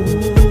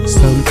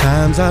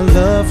 Sometimes I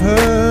love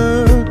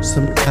her,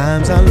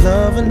 sometimes I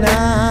love her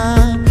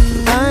not.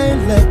 I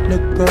ain't letting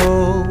her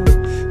go,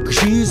 'cause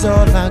she's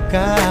all I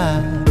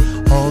got.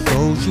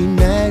 Although she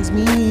nags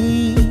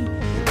me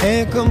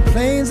and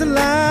complains a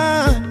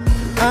lot,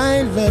 I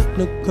ain't letting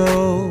her go.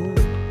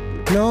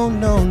 No,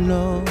 no,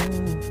 no.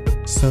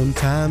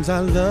 Sometimes I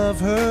love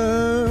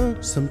her,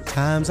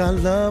 sometimes I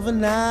love her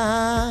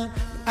not.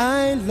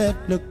 I ain't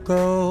letting her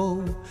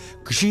go,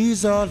 'cause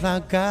she's all I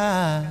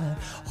got.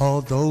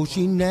 Although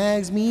she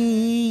nags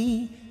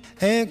me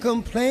and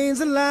complains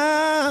a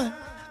lot,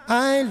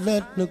 I ain't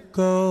letting her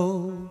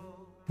go.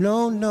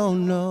 No, no,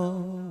 no.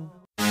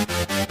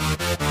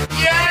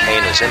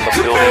 Kane is in the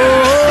building.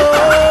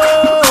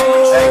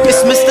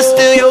 It's Mr.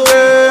 Steal Your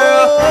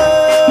Girl.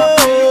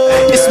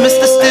 It's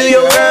Mr. Steal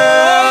Your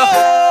Girl.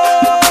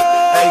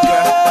 Hey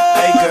girl,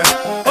 hey girl,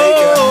 hey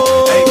girl,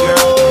 hey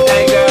girl,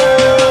 hey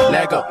girl.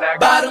 Let go.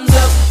 Bottoms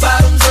up,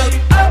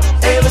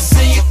 ever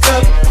see your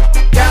cup?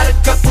 Got a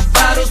couple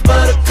bottles,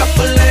 but a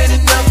couple ain't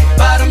enough.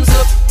 Bottoms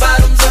up,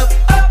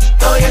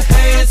 throw your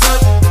hands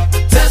up.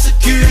 Tell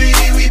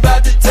security we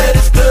bout to tear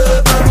this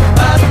club up.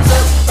 Bottoms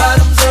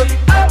up,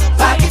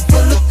 pocket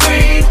full of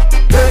green.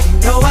 Girl, you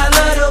know I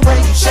love the way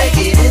you shake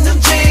it in them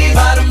jeans.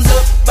 Bottoms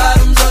up,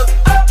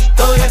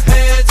 throw your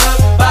hands up.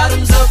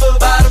 Bottoms up,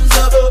 bottoms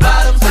up.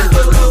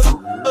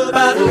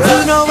 You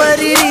know what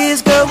it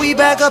is, girl, we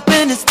back up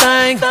in this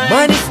thing.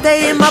 Money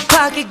stay in my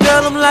pocket,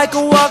 girl, I'm like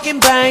a walking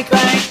bank.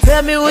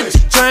 Tell me what you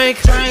drink,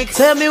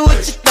 tell me what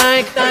you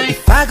think.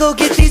 If I go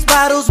get these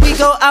bottles, we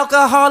go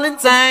alcohol and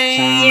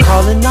tank.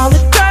 Calling all the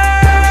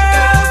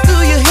girls, do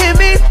you hear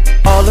me?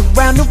 All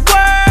around the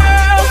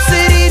world,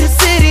 city to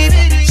city.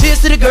 Cheers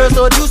to the girls,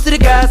 or juice to the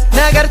guys.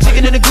 Now I got a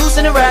chicken and a goose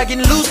and a rag,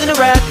 getting loose in the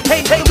rag.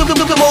 Hey, hey, move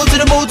to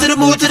the move to the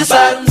move to the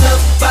side.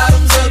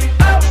 Bottoms up,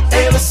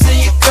 ever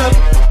see your cup?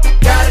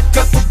 Got a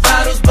couple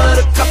bottles, but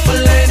a couple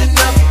ain't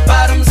enough.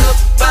 Bottoms up,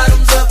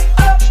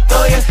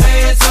 throw your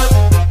hands up.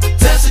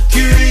 Tell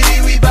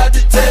security we bout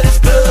to tear this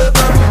club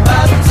up.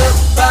 Bottoms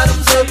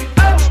up,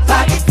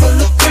 pocket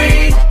full of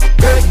green.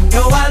 Girl, you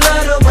know I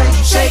love the way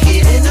you shake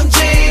it in them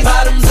jeans.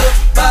 Bottoms up,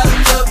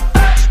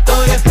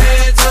 throw your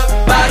hands up.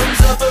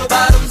 Bottoms up.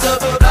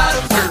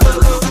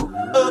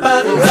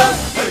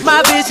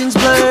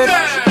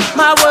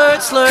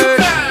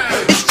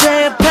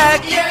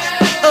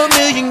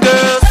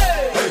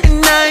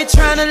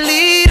 tryna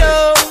lead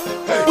her.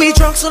 We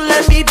drunk, so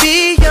let me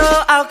be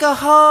your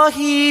alcohol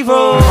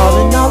hero.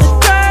 Calling all the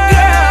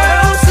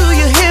girls, do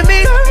you hear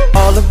me?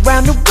 All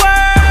around the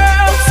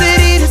world,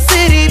 city to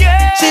city.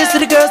 Cheers to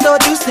the girls, no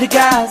juice to the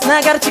guys. Now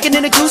I got a chicken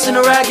and a goose and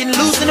a rag, getting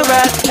loose in the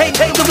ride. Hey,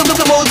 hey, move to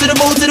the move to the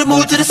move to the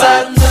move to the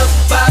side.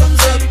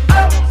 Bottoms up,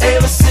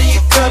 ever see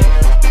your cup?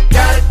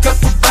 Got a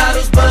couple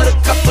bottles, but a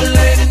couple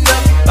ain't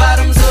enough.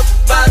 Bottoms up,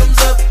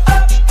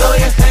 throw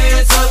your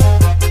hands up.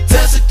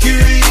 Tell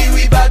security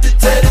we bout to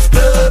tear this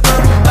club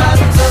up.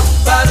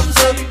 Bottoms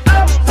up,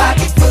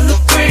 pocket full of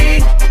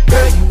green.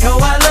 Girl, you know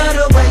I love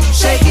the way you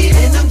shake it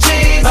in them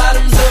jeans.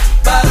 Bottoms up,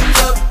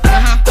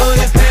 throw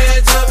your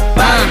hands up.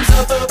 Bottoms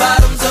up.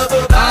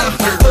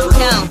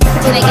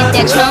 Can I get that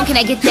Patron? Can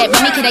I get that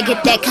Remy? Can I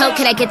get that Coke?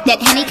 Can I get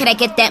that Henny? Can I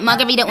get that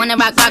Margarita? Wanna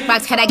rock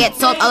rocks? Can I get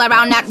salt all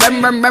around that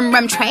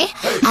rum tray?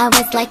 I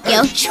was like,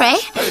 yo, Trey,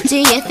 do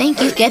you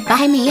think you could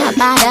buy me a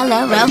bottle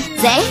of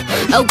rosé?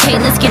 Okay,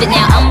 let's get it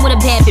now. I'm with a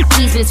band,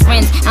 keys with his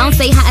friends. I don't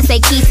say hi, I say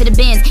keys to the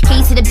Benz.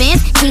 Keys to the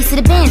Benz, keys to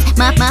the Benz.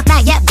 Muff,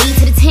 yeah, B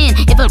to the 10.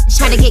 If a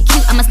try to get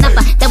cute, I'm a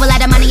snuffer. Double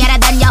out of money, out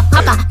of done, y'all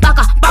fucker.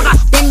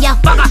 Then y'all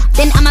fucker.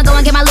 Then I'ma go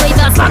and get my Louis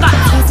Vuitton fucker.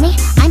 Excuse me,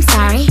 I'm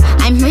sorry,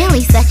 I'm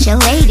really such a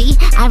lady.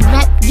 I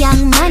rep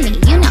Young Money,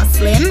 you know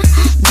Slim,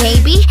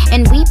 baby.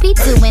 And we be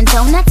doing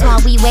donuts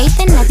while we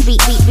waving us.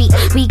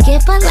 We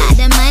give a lot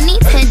of money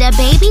to the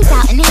babies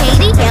out in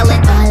Haiti.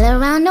 Yelling all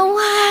around the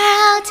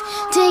world,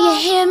 do you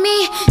hear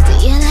me? Do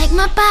you like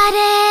my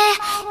body?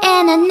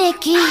 Anna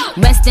Nikki.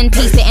 Rest in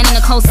peace to Anna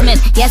Nicole Smith.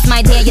 Yes,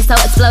 my dear, you're so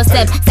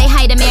explosive. Say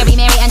hi to Mary,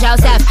 and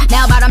Joseph.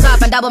 Now bottoms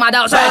up and double my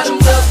dose.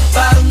 Bottoms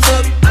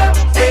up,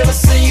 ever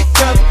see your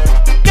cup?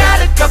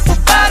 Got a couple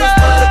bottles,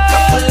 but a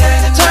couple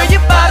ain't enough. Turn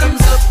your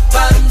bottoms up,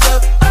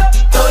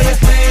 throw your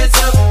hands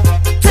up.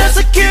 Tell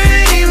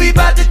security we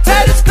bout to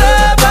tear this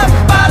club up.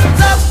 Bottoms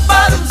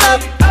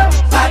up,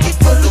 pocket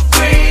full of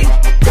green.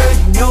 Girl,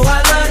 you know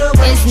I love the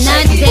way it's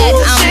not that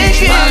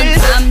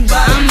I'm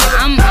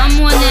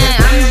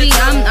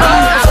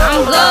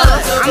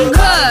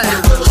good.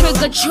 Trick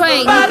or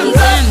treat, Nikki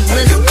M,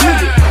 let's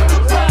get it.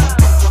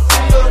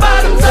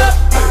 Bottoms up.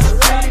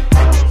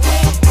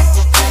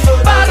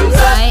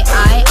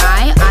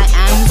 I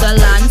am the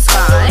land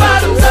sky.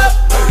 Bottoms up.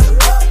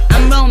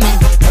 I'm Roman.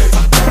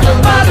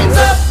 Young Bottoms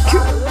up.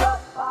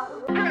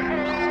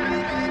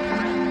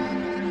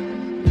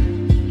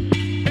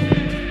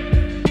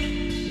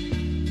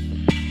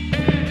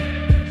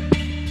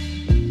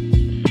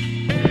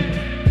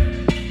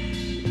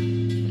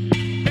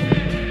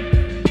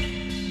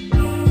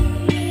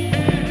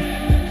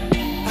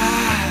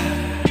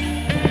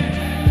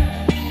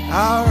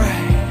 All right.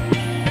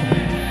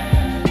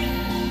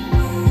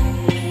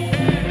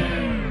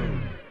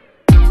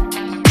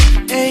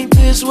 Ain't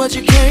this what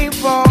you came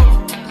for?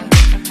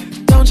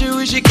 Don't you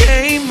wish you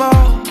came more?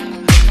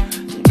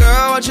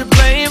 Girl, what you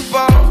playing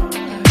for?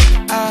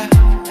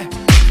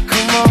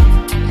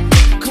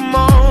 Come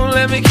on,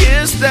 let me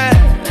kiss that.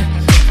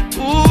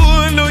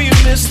 Ooh, I know you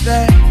missed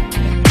that.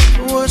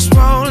 What's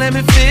wrong? Let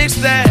me fix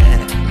that.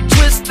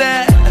 Twist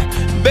that,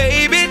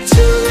 baby.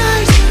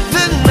 Tonight's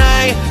the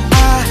night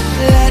I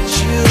let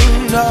you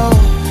know.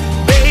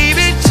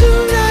 Baby,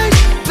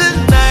 tonight's the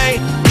night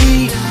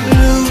we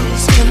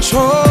lose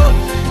control.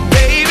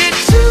 Baby,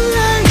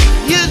 tonight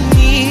you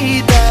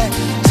need that.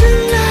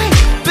 Tonight,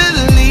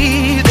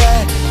 believe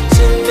that.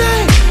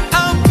 Tonight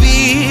I'll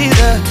be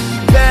the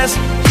best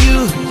you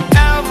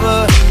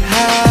ever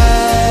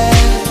had.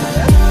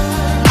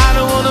 I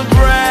don't wanna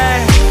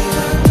brag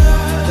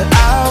that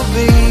I'll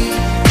be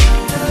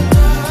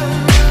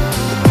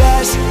the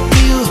best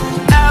you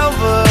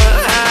ever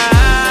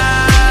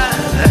had.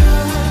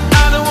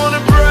 I don't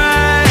wanna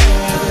brag,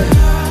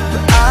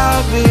 but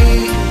I'll be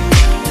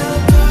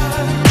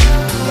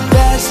the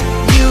best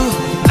you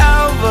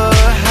ever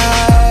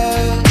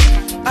had.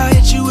 I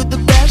hit you with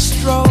the best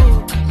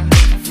stroke,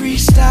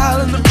 freestyle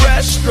in the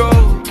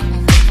breaststroke,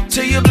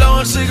 till you're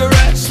blowing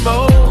cigarette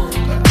smoke,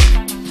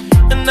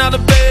 and now the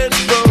bed's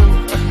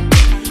broke.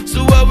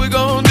 So what we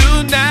gonna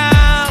do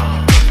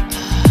now?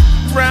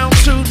 Round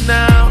two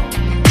now.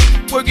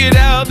 Work it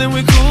out, then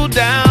we cool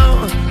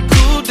down,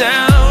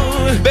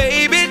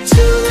 baby.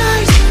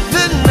 Tonight's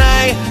the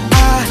night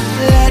I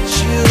let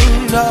you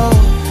know.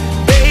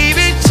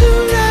 Baby,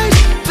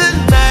 tonight's the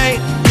night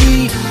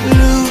we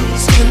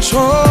lose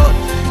control.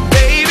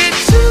 Baby,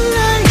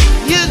 tonight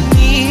you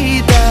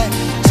need that.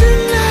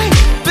 Tonight,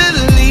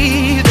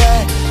 believe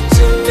that.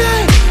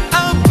 Tonight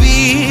I'll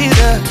be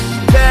the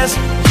best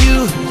you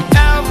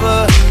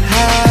ever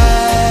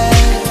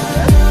had.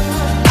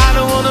 I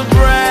don't wanna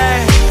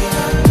brag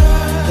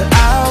that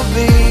I'll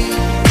be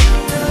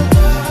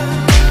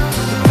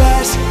the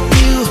best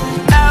you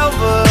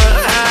ever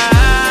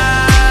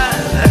had.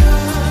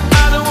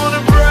 I don't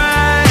wanna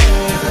brag.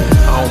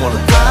 I don't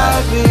wanna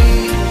I'll be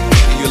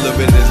give you a little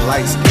bit of this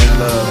light skin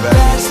love, the baby.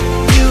 best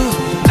you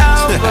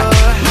ever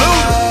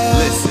had.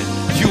 Listen,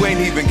 you You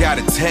ain't even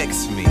gotta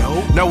text me.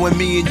 Knowing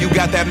me and you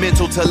got that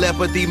mental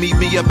telepathy. Meet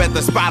me up at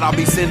the spot, I'll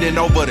be sending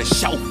over the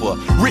chauffeur.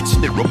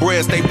 Rich nigga,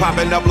 bread stay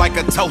popping up like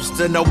a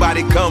toaster.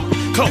 Nobody come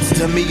close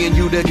to me and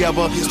you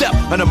together. Step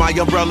under my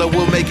umbrella,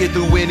 we'll make it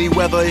through any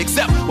weather.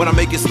 Except when I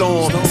make it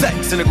storm.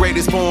 Sex in the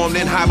greatest form,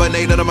 then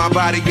hibernate under my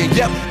body. And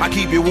yep, I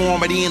keep you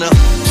warm at in a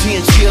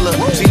chinchilla.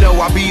 She know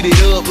I beat it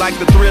up like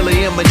the Thriller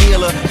in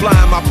Manila.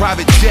 Flying my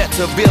private jet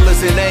to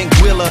villas in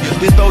Anguilla.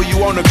 Then throw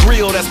you on the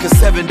grill, that's cause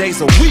 7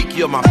 days a week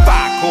you're my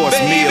 5-course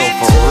meal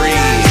for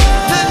real.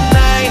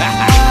 Tonight,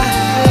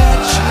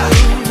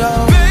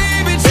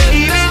 baby,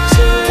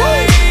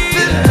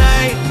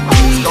 tonight,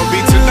 it's gonna be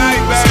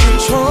tonight, baby.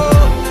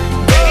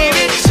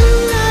 Baby,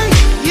 tonight,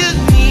 you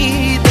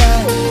need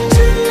that.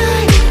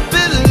 Tonight,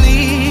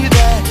 believe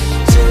that.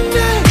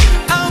 Tonight,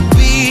 I'll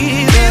be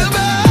the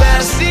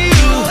best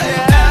you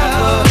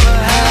ever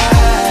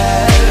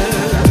had.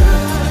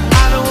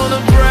 I don't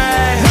wanna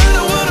brag,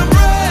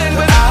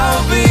 but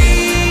I'll be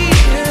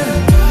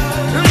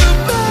the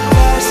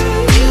best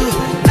you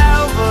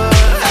ever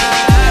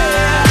had.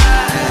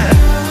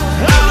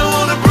 I don't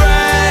wanna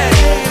brag,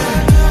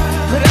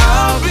 but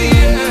I'll be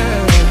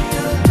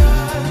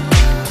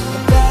the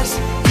best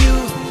you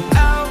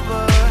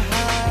ever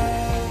had.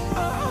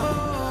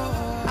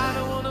 I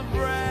don't wanna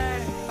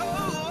brag,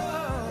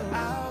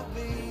 I'll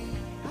be.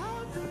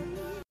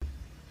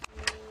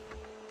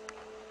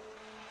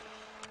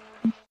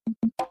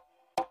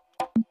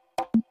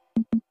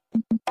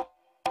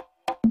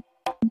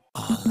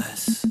 All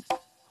less.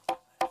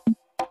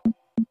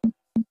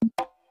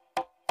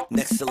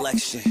 Next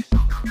selection.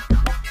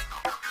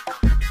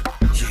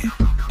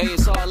 Hey,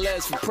 it's all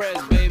less for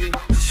press, baby.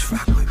 Just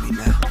rock with me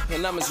now.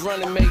 And I'm just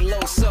running, make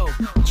low so,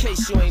 in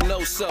case you ain't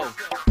know so.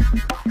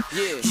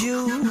 Yeah.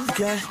 You've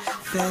got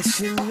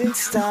fashion and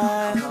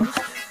style.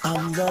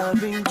 I'm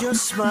loving your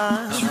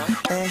smile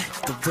and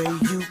the way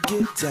you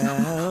get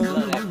down.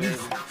 Love that, baby.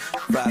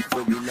 Rock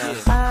with me now.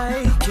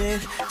 I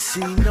can't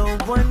see no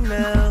one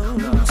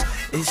else.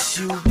 It's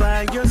you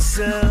by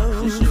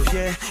yourself,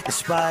 yeah, in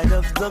spite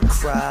of the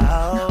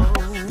crowd.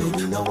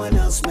 Baby, no one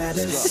else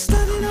matters. It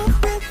started off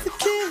with a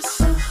kiss,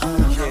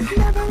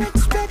 never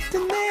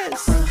expecting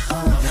this.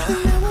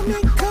 And now I'm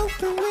in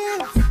coping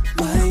with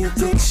my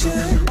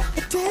addiction.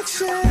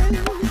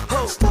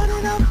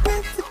 Started off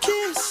with a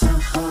kiss,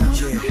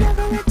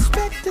 never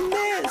expecting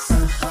this.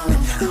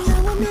 And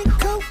now I'm in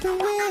coping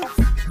with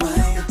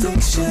my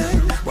addiction.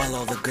 While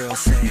all the girls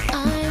say,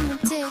 I'm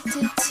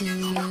addicted to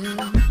you.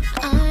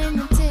 I'm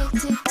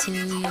addicted to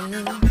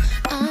you.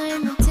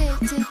 I'm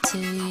addicted to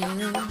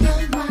you.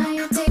 You're my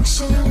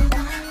addiction.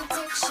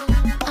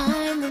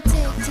 I'm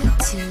addicted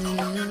to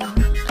you.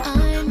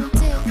 I'm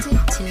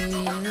addicted to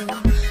you.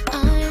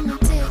 I'm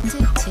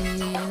addicted to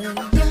you.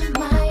 You're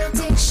my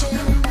addiction.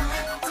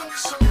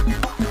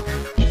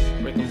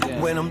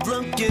 when I'm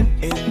looking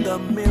in the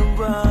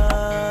mirror,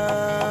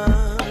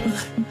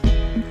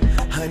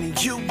 honey,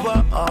 you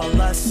are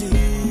all I see.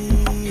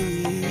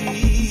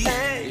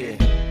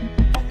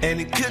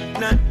 And it could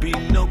not be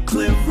no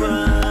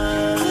clearer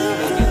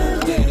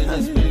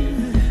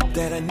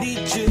that I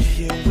need you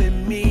here with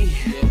me.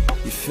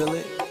 You feel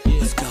it?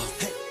 Let's go.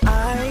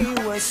 I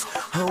was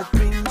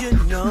hoping you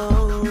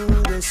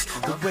notice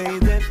the way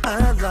that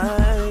I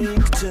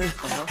like to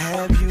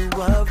have you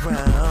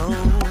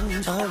around,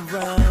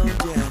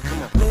 yeah.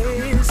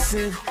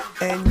 Listen,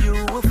 and you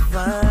will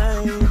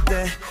find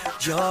that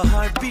your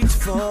heart beats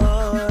for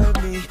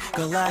me.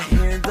 Girl, I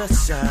hear the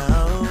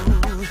sound,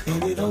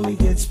 and it only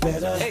gets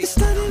better. It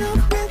started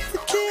off with a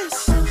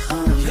kiss,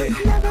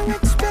 never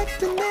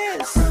expecting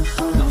this. And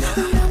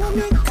now I'm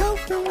in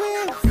coping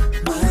with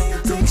my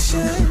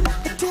addiction.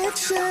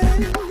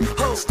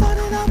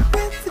 Started off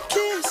with a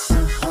kiss,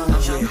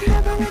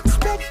 never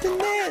expecting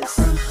this.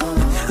 And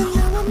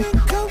now I'm in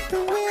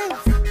coping with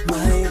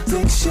my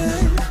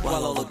addiction.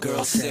 While all the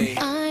girls say,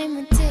 I'm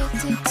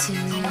addicted to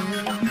you.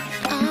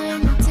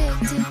 I'm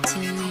addicted to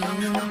you.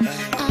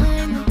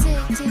 I'm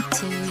addicted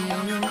to you.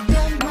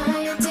 You're my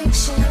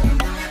addiction.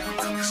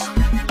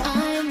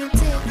 I'm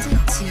addicted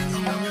to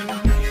you.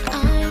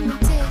 I'm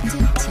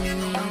addicted to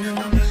you.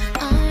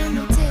 I'm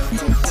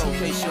addicted to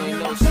you.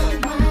 You're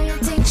my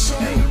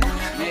addiction.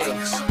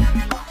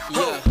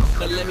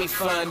 Now let me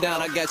find out,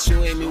 I got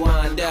you Amy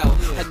wind out.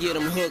 I get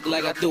them hooked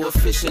like I threw a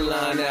fishing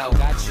line out.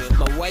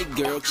 My white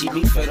girl keep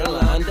me fed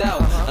lined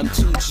out. I'm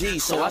 2G,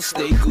 so I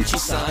stay Gucci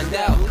signed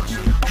out.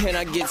 And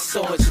I get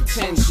so much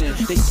attention.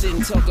 They sit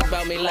and talk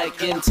about me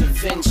like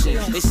intervention.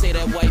 They say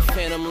that white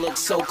phantom looks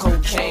so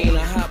cocaine.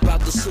 I hop out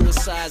the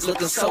suicides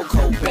looking so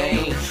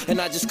Cobain. And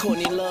I just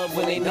Courtney Love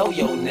when they know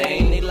your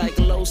name. They like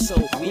low, so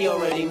we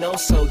already know,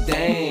 so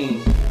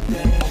dang.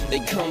 They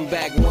come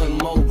back 1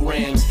 more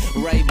grams,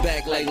 right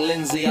back like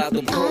Lindsay out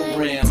the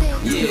program.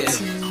 Yeah.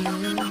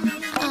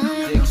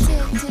 I'm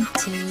addicted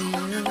to you.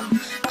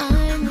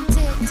 I'm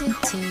addicted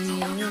to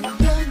you.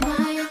 You're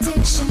my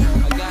addiction.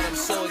 I got him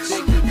so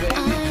addicted, baby.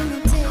 I'm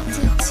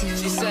addicted to you.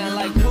 She sound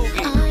like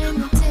Pookie.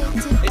 I'm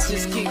addicted. It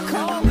just keep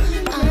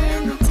calling.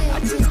 I'm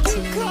addicted to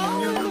you.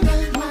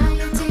 You're my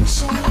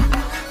addiction.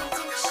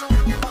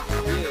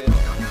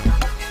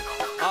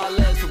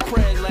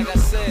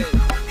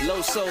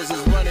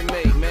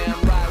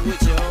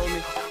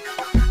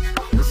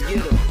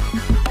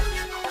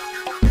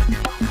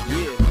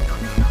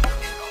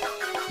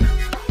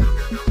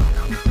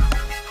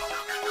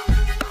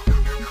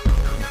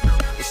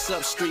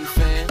 street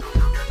fan.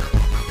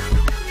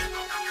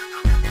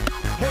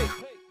 Hey.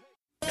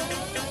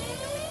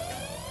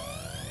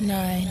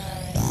 9,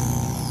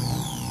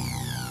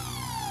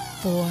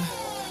 4,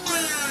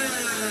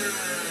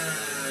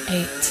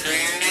 8,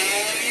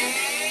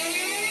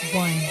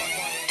 1.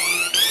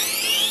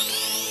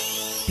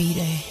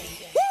 B-Day.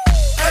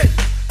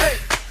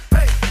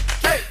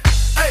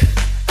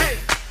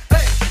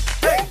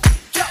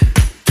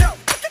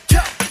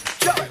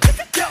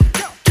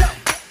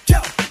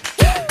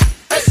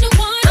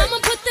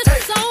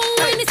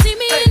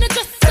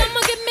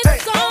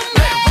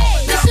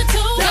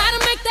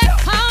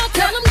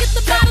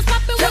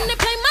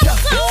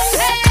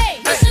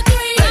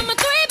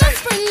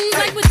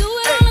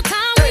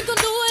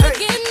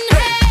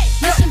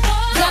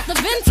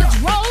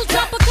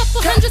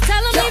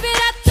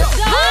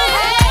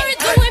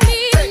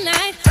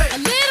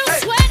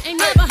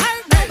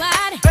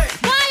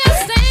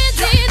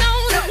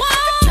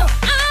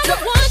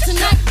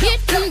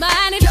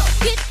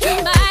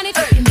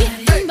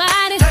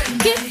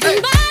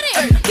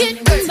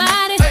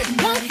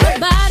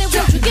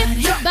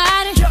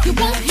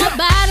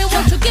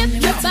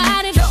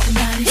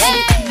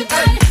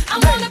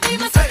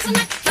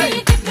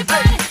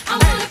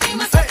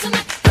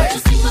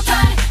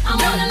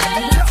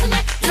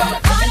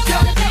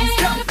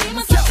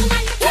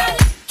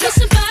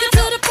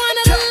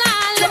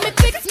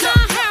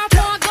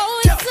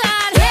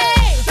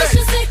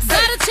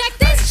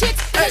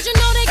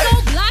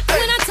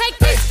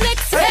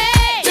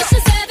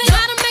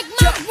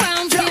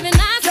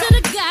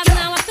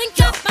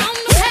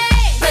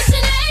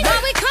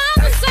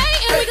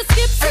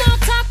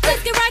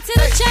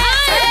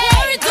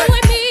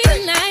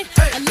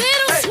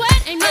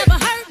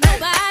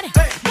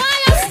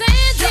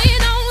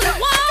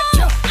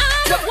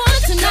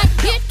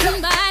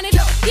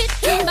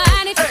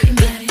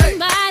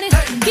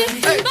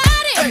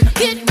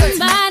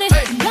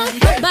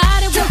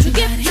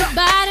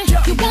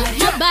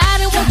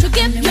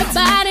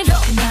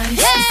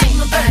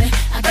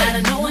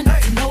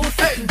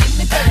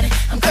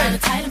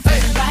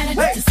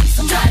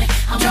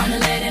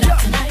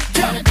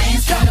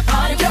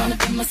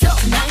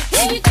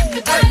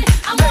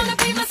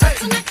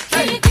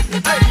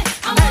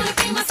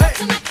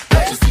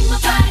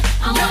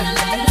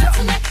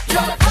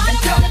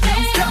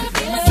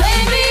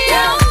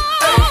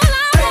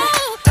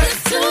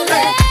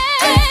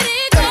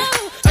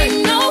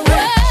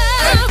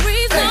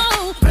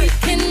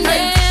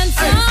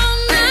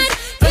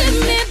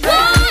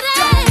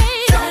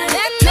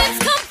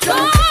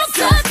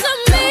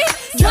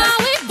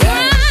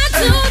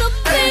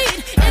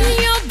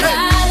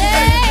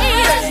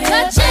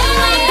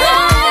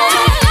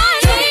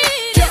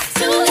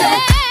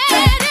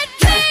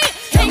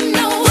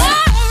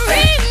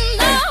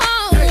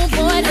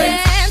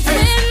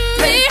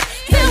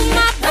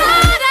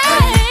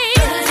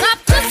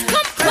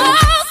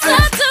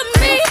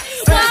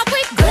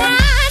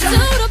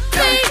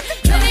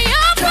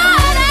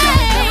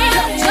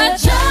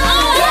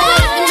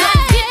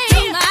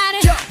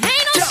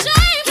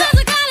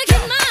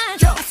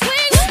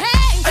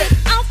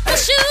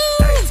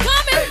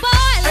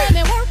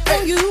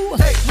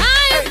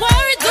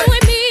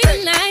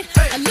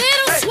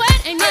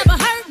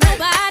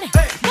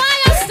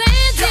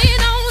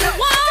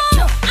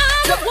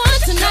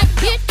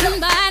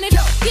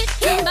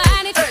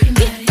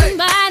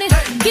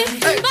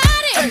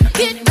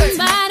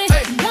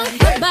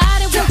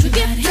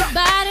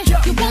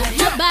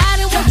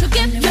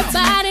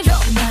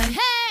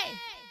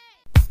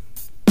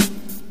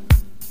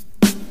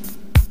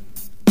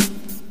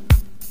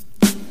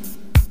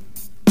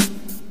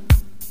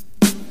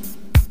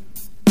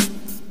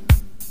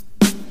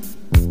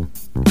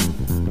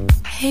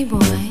 Hey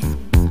boy,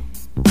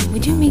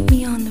 would you meet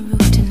me on the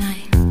roof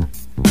tonight?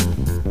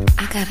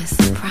 I got a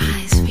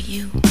surprise for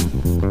you.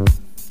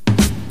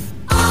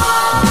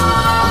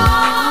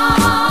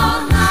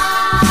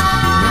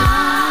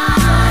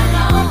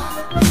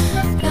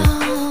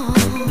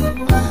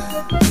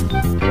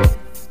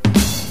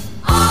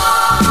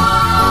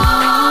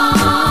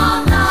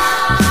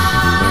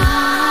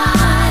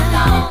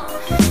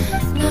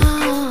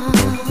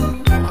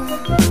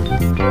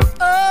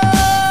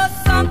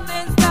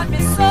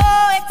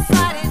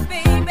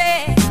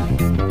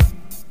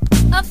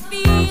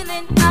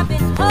 I've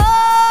been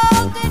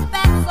holding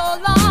back.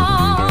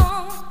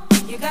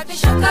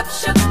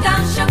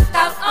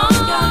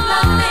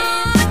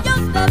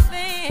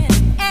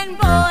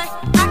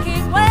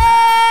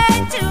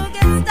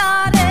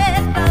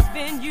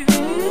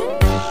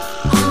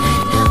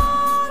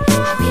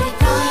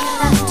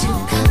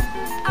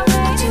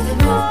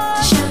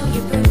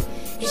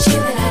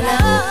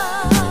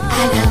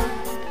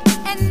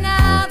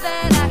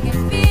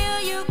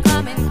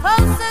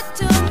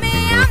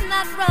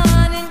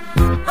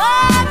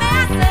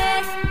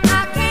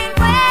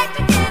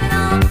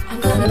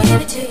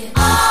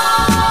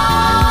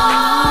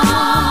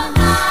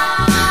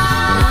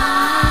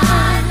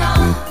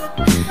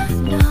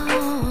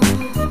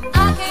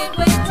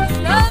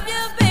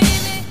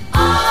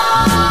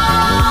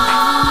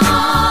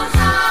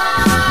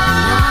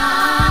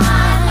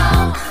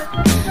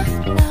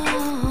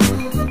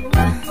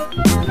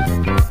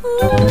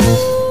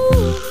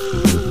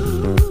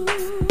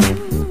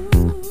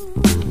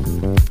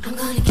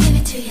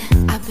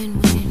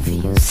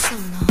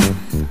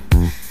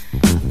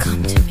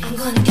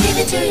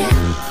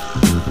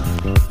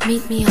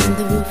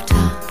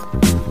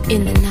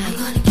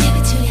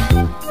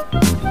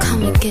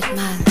 get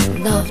my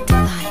love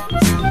delight.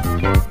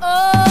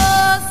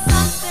 Oh,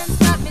 something's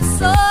got me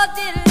so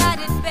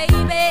delighted,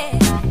 baby.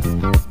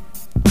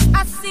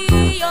 I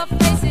see your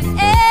face in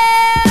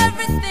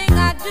everything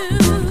I do.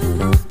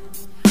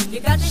 You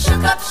got me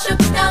shook up, shook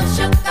down,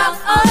 shook out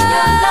all